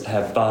neighbourhoods that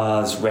have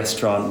bars,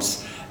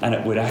 restaurants, and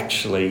it would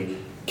actually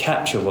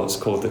capture what's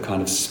called the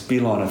kind of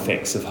spill-on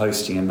effects of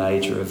hosting a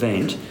major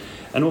event.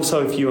 And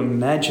also, if you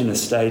imagine a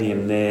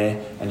stadium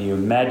there and you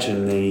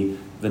imagine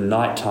the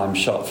nighttime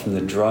shot from the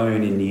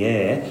drone in the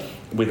air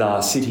with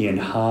our city and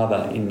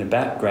harbour in the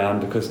background,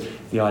 because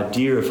the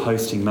idea of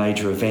hosting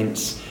major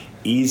events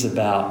is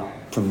about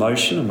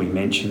promotion, and we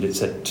mentioned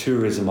it's a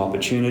tourism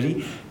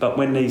opportunity. But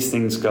when these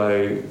things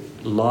go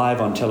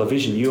live on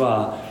television, you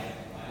are,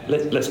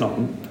 let's not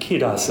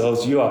kid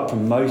ourselves, you are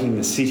promoting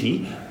the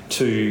city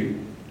to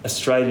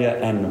Australia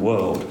and the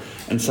world.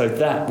 And so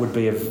that would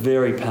be a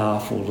very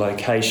powerful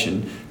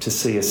location to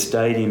see a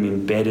stadium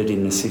embedded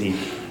in the city.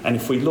 And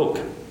if we look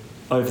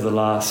over the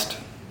last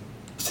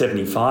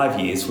 75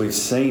 years, we've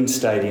seen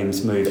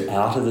stadiums move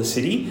out of the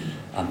city,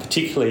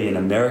 particularly in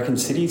American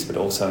cities, but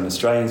also in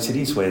Australian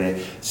cities where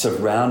they're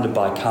surrounded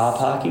by car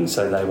parking.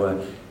 So they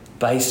were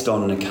based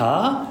on the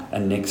car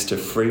and next to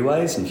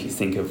freeways. And if you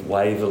think of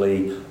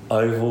Waverley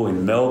Oval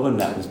in Melbourne,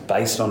 that was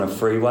based on a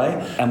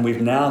freeway. And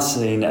we've now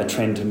seen a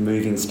trend to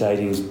moving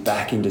stadiums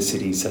back into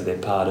cities so they're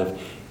part of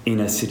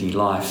inner city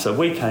life. So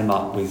we came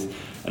up with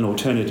an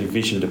alternative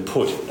vision to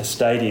put a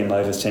stadium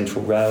over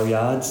Central Rail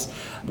Yards.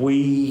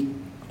 We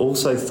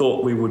also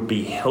thought we would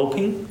be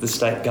helping the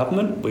state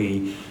government.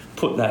 We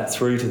put that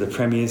through to the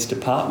Premier's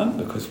department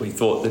because we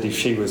thought that if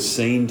she was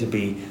seen to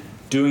be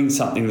doing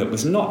something that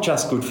was not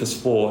just good for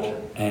sport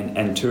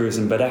and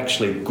tourism, but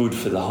actually good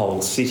for the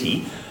whole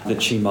city,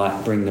 that she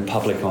might bring the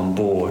public on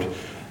board.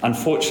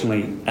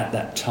 Unfortunately, at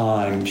that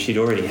time, she'd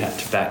already had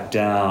to back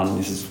down.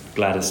 This is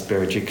Gladys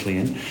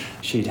Berejiklian.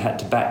 She'd had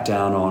to back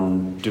down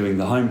on doing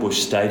the Homebush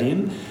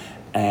Stadium,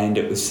 and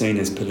it was seen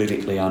as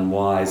politically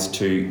unwise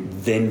to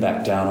then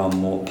back down on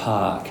Moore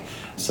Park.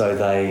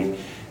 So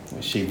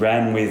she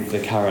ran with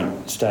the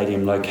current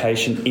stadium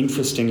location.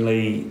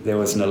 Interestingly, there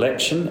was an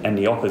election and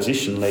the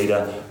opposition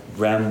leader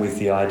ran with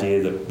the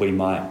idea that we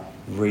might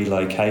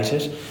relocate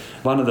it.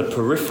 One of the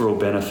peripheral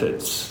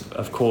benefits,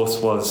 of course,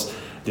 was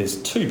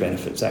there's two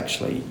benefits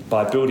actually.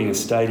 By building a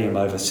stadium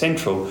over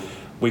Central,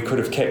 we could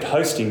have kept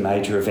hosting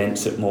major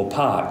events at Moore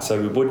Park,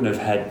 so we wouldn't have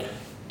had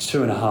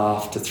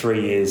 2.5 to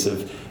 3 years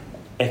of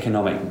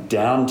economic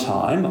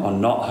downtime on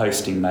not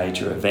hosting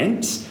major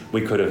events.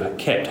 We could have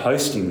kept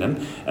hosting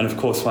them, and of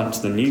course once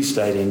the new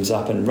stadium's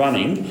up and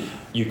running,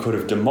 you could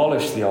have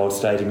demolished the old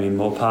stadium in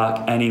Moore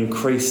Park and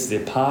increased the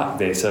park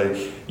there. So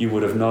you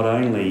would have not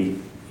only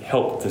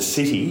helped the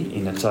city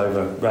in its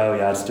over rail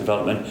yards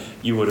development,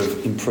 you would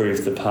have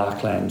improved the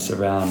parklands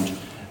around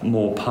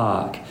Moore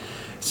Park.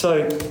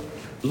 So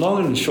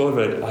long and short of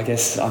it, I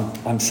guess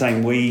I'm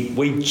saying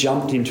we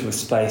jumped into a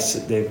space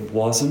that there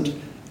wasn't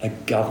a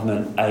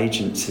government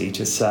agency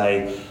to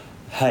say,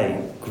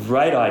 hey,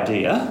 great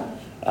idea,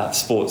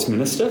 Sports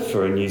Minister,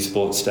 for a new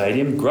sports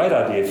stadium, great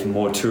idea for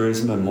more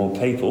tourism and more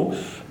people,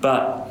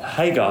 but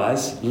hey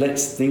guys,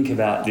 let's think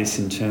about this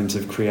in terms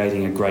of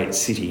creating a great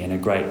city and a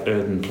great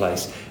urban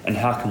place, and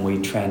how can we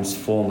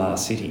transform our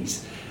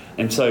cities?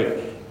 And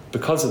so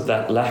because of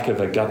that lack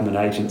of a government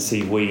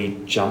agency, we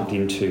jumped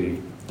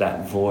into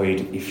that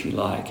void, if you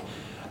like.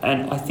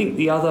 And I think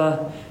the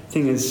other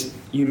thing is,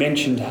 you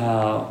mentioned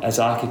how as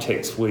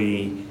architects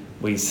we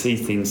see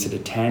things that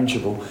are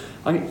tangible.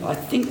 I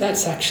think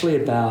that's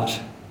actually about,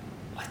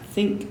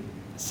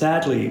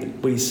 sadly,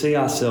 we see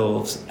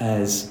ourselves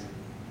as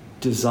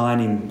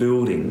designing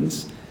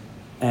buildings,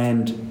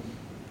 and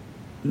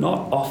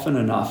not often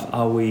enough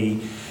are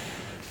we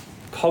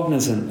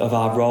cognizant of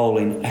our role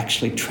in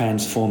actually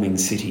transforming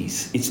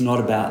cities. It's not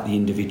about the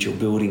individual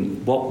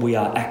building. What we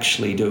are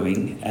actually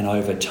doing, and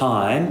over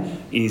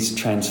time, is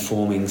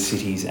transforming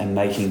cities and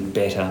making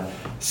better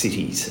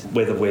cities.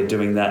 Whether we're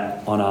doing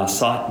that on our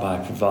site by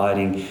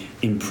providing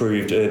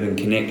improved urban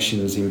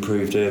connections,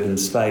 improved urban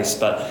space,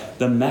 but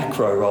the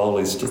macro role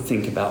is to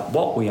think about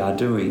what we are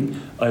doing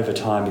over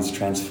time is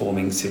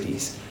transforming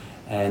cities.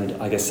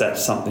 And I guess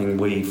that's something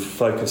we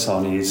focus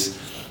on, is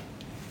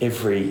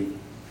every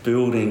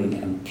building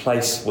and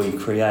place we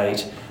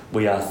create,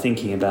 we are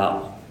thinking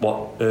about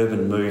what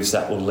urban moves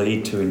that will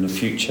lead to in the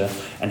future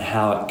and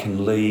how it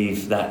can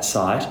leave that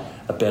site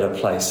a better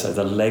place. So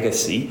the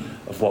legacy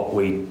of what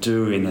we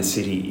do in the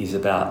city is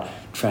about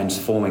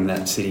transforming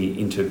that city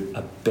into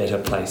a better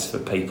place for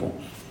people.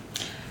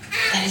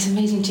 That is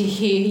amazing to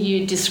hear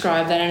you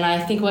describe that, and I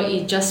think what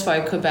you just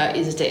spoke about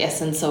is the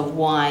essence of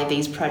why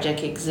these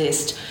projects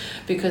exist,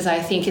 because I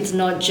think it's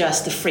not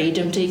just the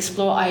freedom to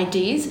explore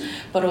ideas,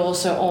 but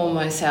also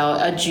almost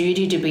a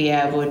duty to be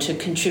able to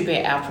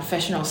contribute our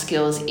professional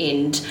skills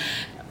in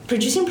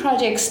producing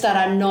projects that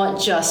are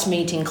not just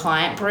meeting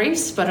client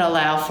briefs, but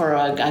allow for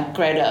a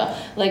greater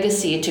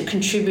legacy to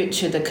contribute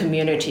to the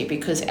community,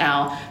 because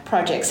our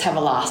projects have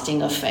a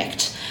lasting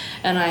effect.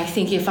 And I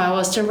think if I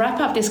was to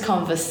wrap up this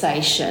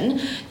conversation,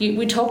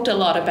 we talked a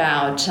lot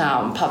about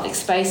public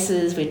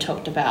spaces, we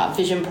talked about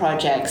vision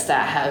projects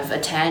that have a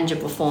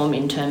tangible form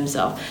in terms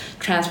of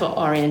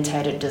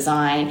transport-orientated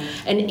design,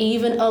 and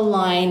even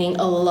aligning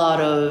a lot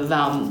of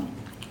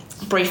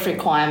brief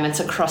requirements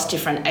across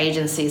different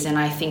agencies. And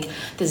I think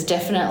there's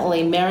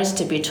definitely merits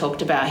to be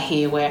talked about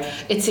here, where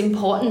it's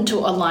important to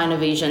align a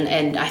vision,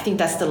 and I think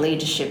that's the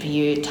leadership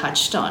you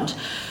touched on.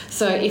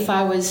 So if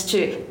I was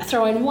to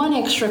throw in one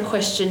extra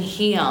question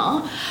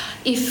here,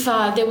 if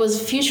there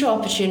was future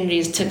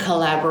opportunities to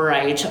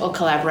collaborate or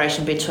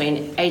collaboration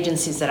between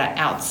agencies that are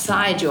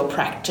outside your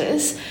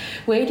practice,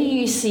 where do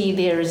you see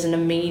there is an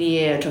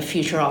immediate or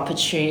future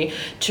opportunity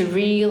to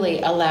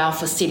really allow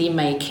for city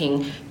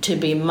making to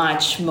be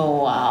much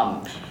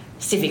more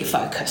civic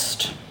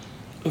focused?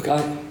 Look,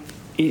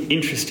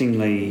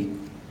 interestingly,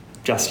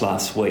 just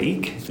last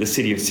week, the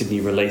City of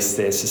Sydney released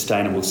their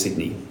Sustainable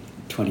Sydney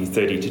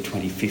 2030 to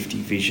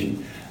 2050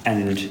 vision.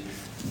 And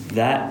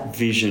that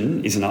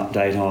vision is an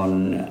update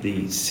on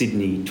the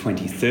Sydney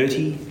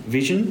 2030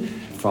 vision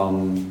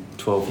from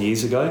 12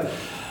 years ago.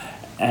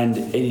 And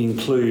it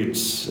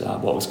includes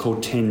what was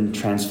called 10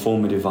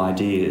 transformative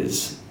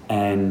ideas.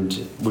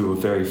 And we were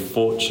very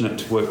fortunate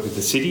to work with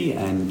the city,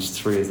 and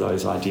 3 of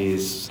those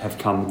ideas have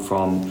come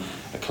from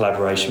a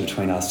collaboration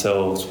between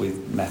ourselves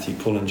with Matthew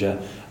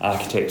Pullinger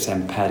Architects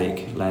and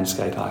Paddock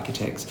Landscape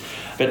Architects.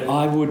 But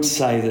I would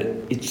say that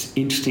it's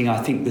interesting.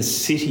 I think the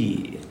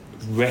city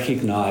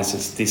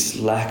recognises this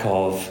lack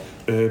of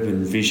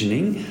urban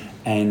visioning,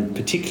 and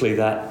particularly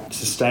that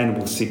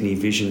Sustainable Sydney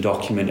Vision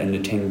document and the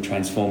 10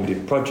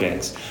 transformative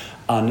projects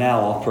are now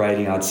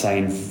operating, I'd say,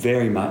 in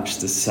very much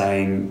the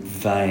same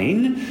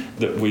vein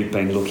that we've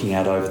been looking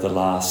at over the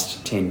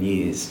last 10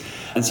 years.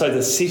 And so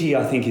the city,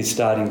 I think, is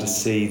starting to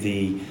see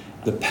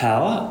the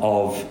power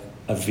of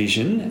a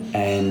vision,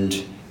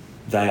 and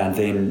they are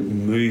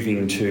then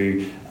moving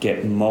to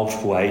get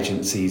multiple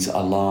agencies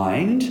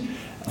aligned.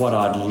 What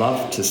I'd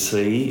love to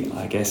see,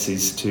 I guess,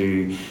 is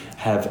to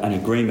have an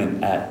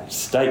agreement at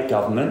state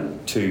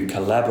government to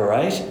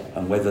collaborate,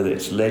 and whether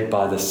it's led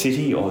by the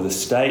city or the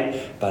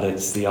state, but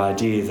it's the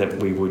idea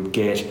that we would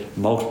get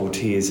multiple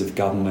tiers of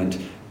government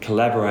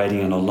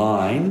collaborating and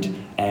aligned,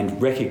 and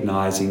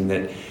recognising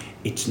that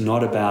it's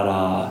not about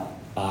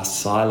our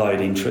siloed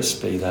interests,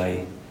 be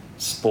they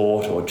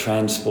sport or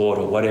transport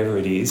or whatever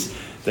it is,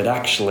 that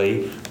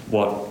actually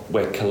what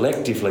we're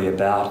collectively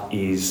about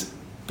is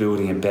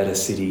building a better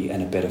city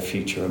and a better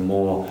future,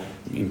 most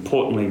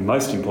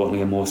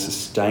importantly, a more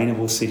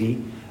sustainable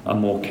city, a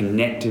more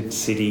connected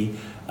city,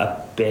 a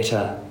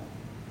better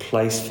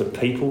place for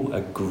people,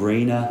 a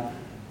greener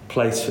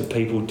place for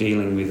people,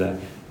 dealing with a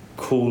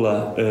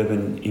cooler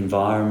urban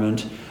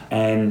environment,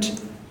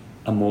 and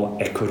a more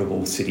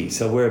equitable city.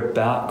 So we're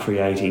about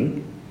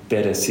creating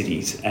better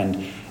cities,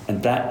 and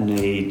that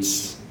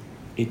needs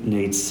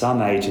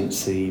some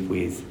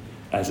agency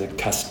as a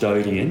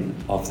custodian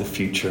of the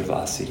future of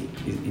our city,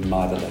 in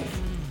my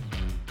belief.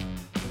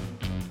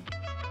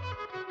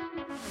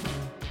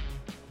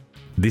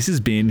 This has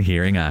been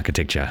Hearing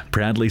Architecture,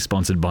 proudly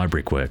sponsored by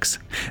Brickworks.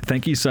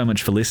 Thank you so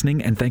much for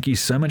listening, and thank you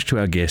so much to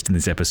our guest in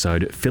this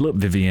episode, Philip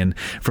Vivian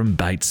from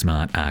Bates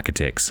Smart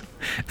Architects.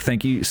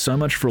 Thank you so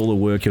much for all the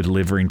work you're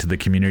delivering to the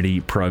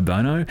community pro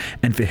bono,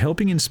 and for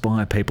helping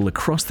inspire people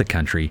across the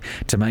country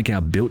to make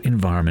our built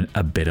environment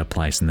a better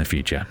place in the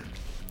future.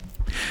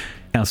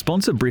 Our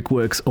sponsor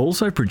Brickworks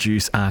also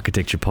produce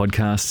architecture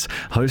podcasts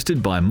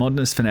hosted by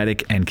modernist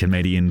fanatic and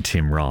comedian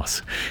Tim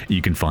Ross.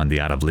 You can find The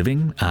Art of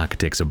Living,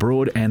 Architects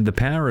Abroad, and The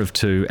Power of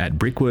Two at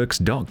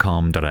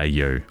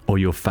brickworks.com.au or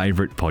your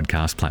favourite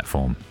podcast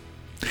platform.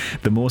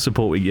 The more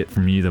support we get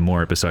from you, the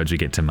more episodes we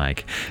get to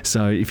make.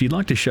 So if you'd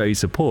like to show your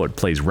support,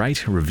 please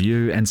rate,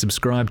 review, and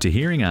subscribe to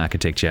Hearing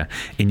Architecture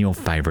in your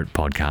favourite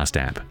podcast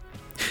app.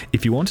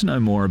 If you want to know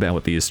more about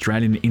what the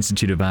Australian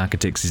Institute of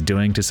Architects is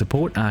doing to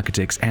support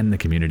architects and the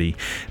community,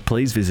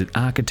 please visit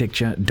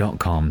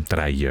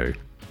architecture.com.au.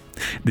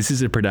 This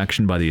is a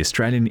production by the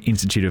Australian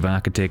Institute of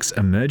Architects,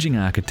 Emerging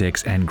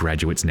Architects and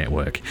Graduates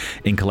Network,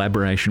 in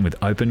collaboration with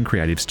Open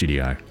Creative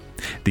Studio.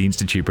 The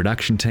Institute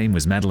production team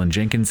was Madeline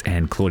Jenkins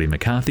and Claudia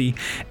McCarthy,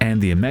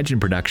 and the Imagine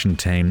production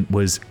team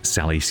was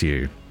Sally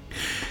Sue.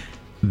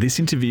 This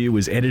interview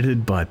was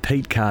edited by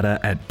Pete Carter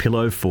at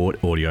Pillow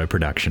Fort Audio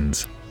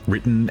Productions.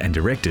 Written and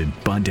directed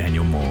by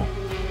Daniel Moore.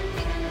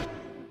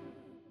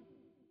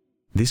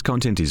 This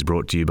content is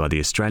brought to you by the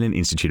Australian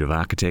Institute of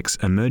Architects,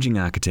 Emerging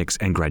Architects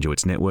and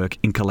Graduates Network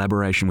in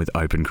collaboration with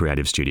Open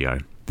Creative Studio.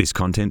 This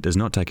content does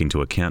not take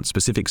into account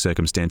specific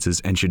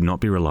circumstances and should not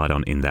be relied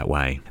on in that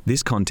way.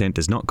 This content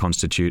does not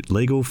constitute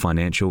legal,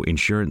 financial,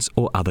 insurance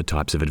or other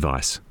types of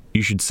advice.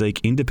 You should seek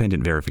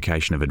independent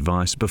verification of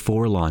advice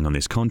before relying on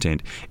this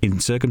content in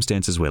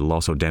circumstances where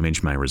loss or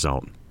damage may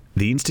result.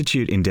 The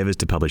Institute endeavours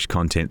to publish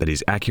content that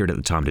is accurate at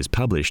the time it is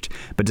published,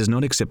 but does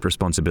not accept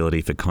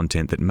responsibility for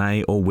content that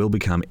may or will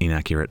become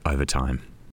inaccurate over time.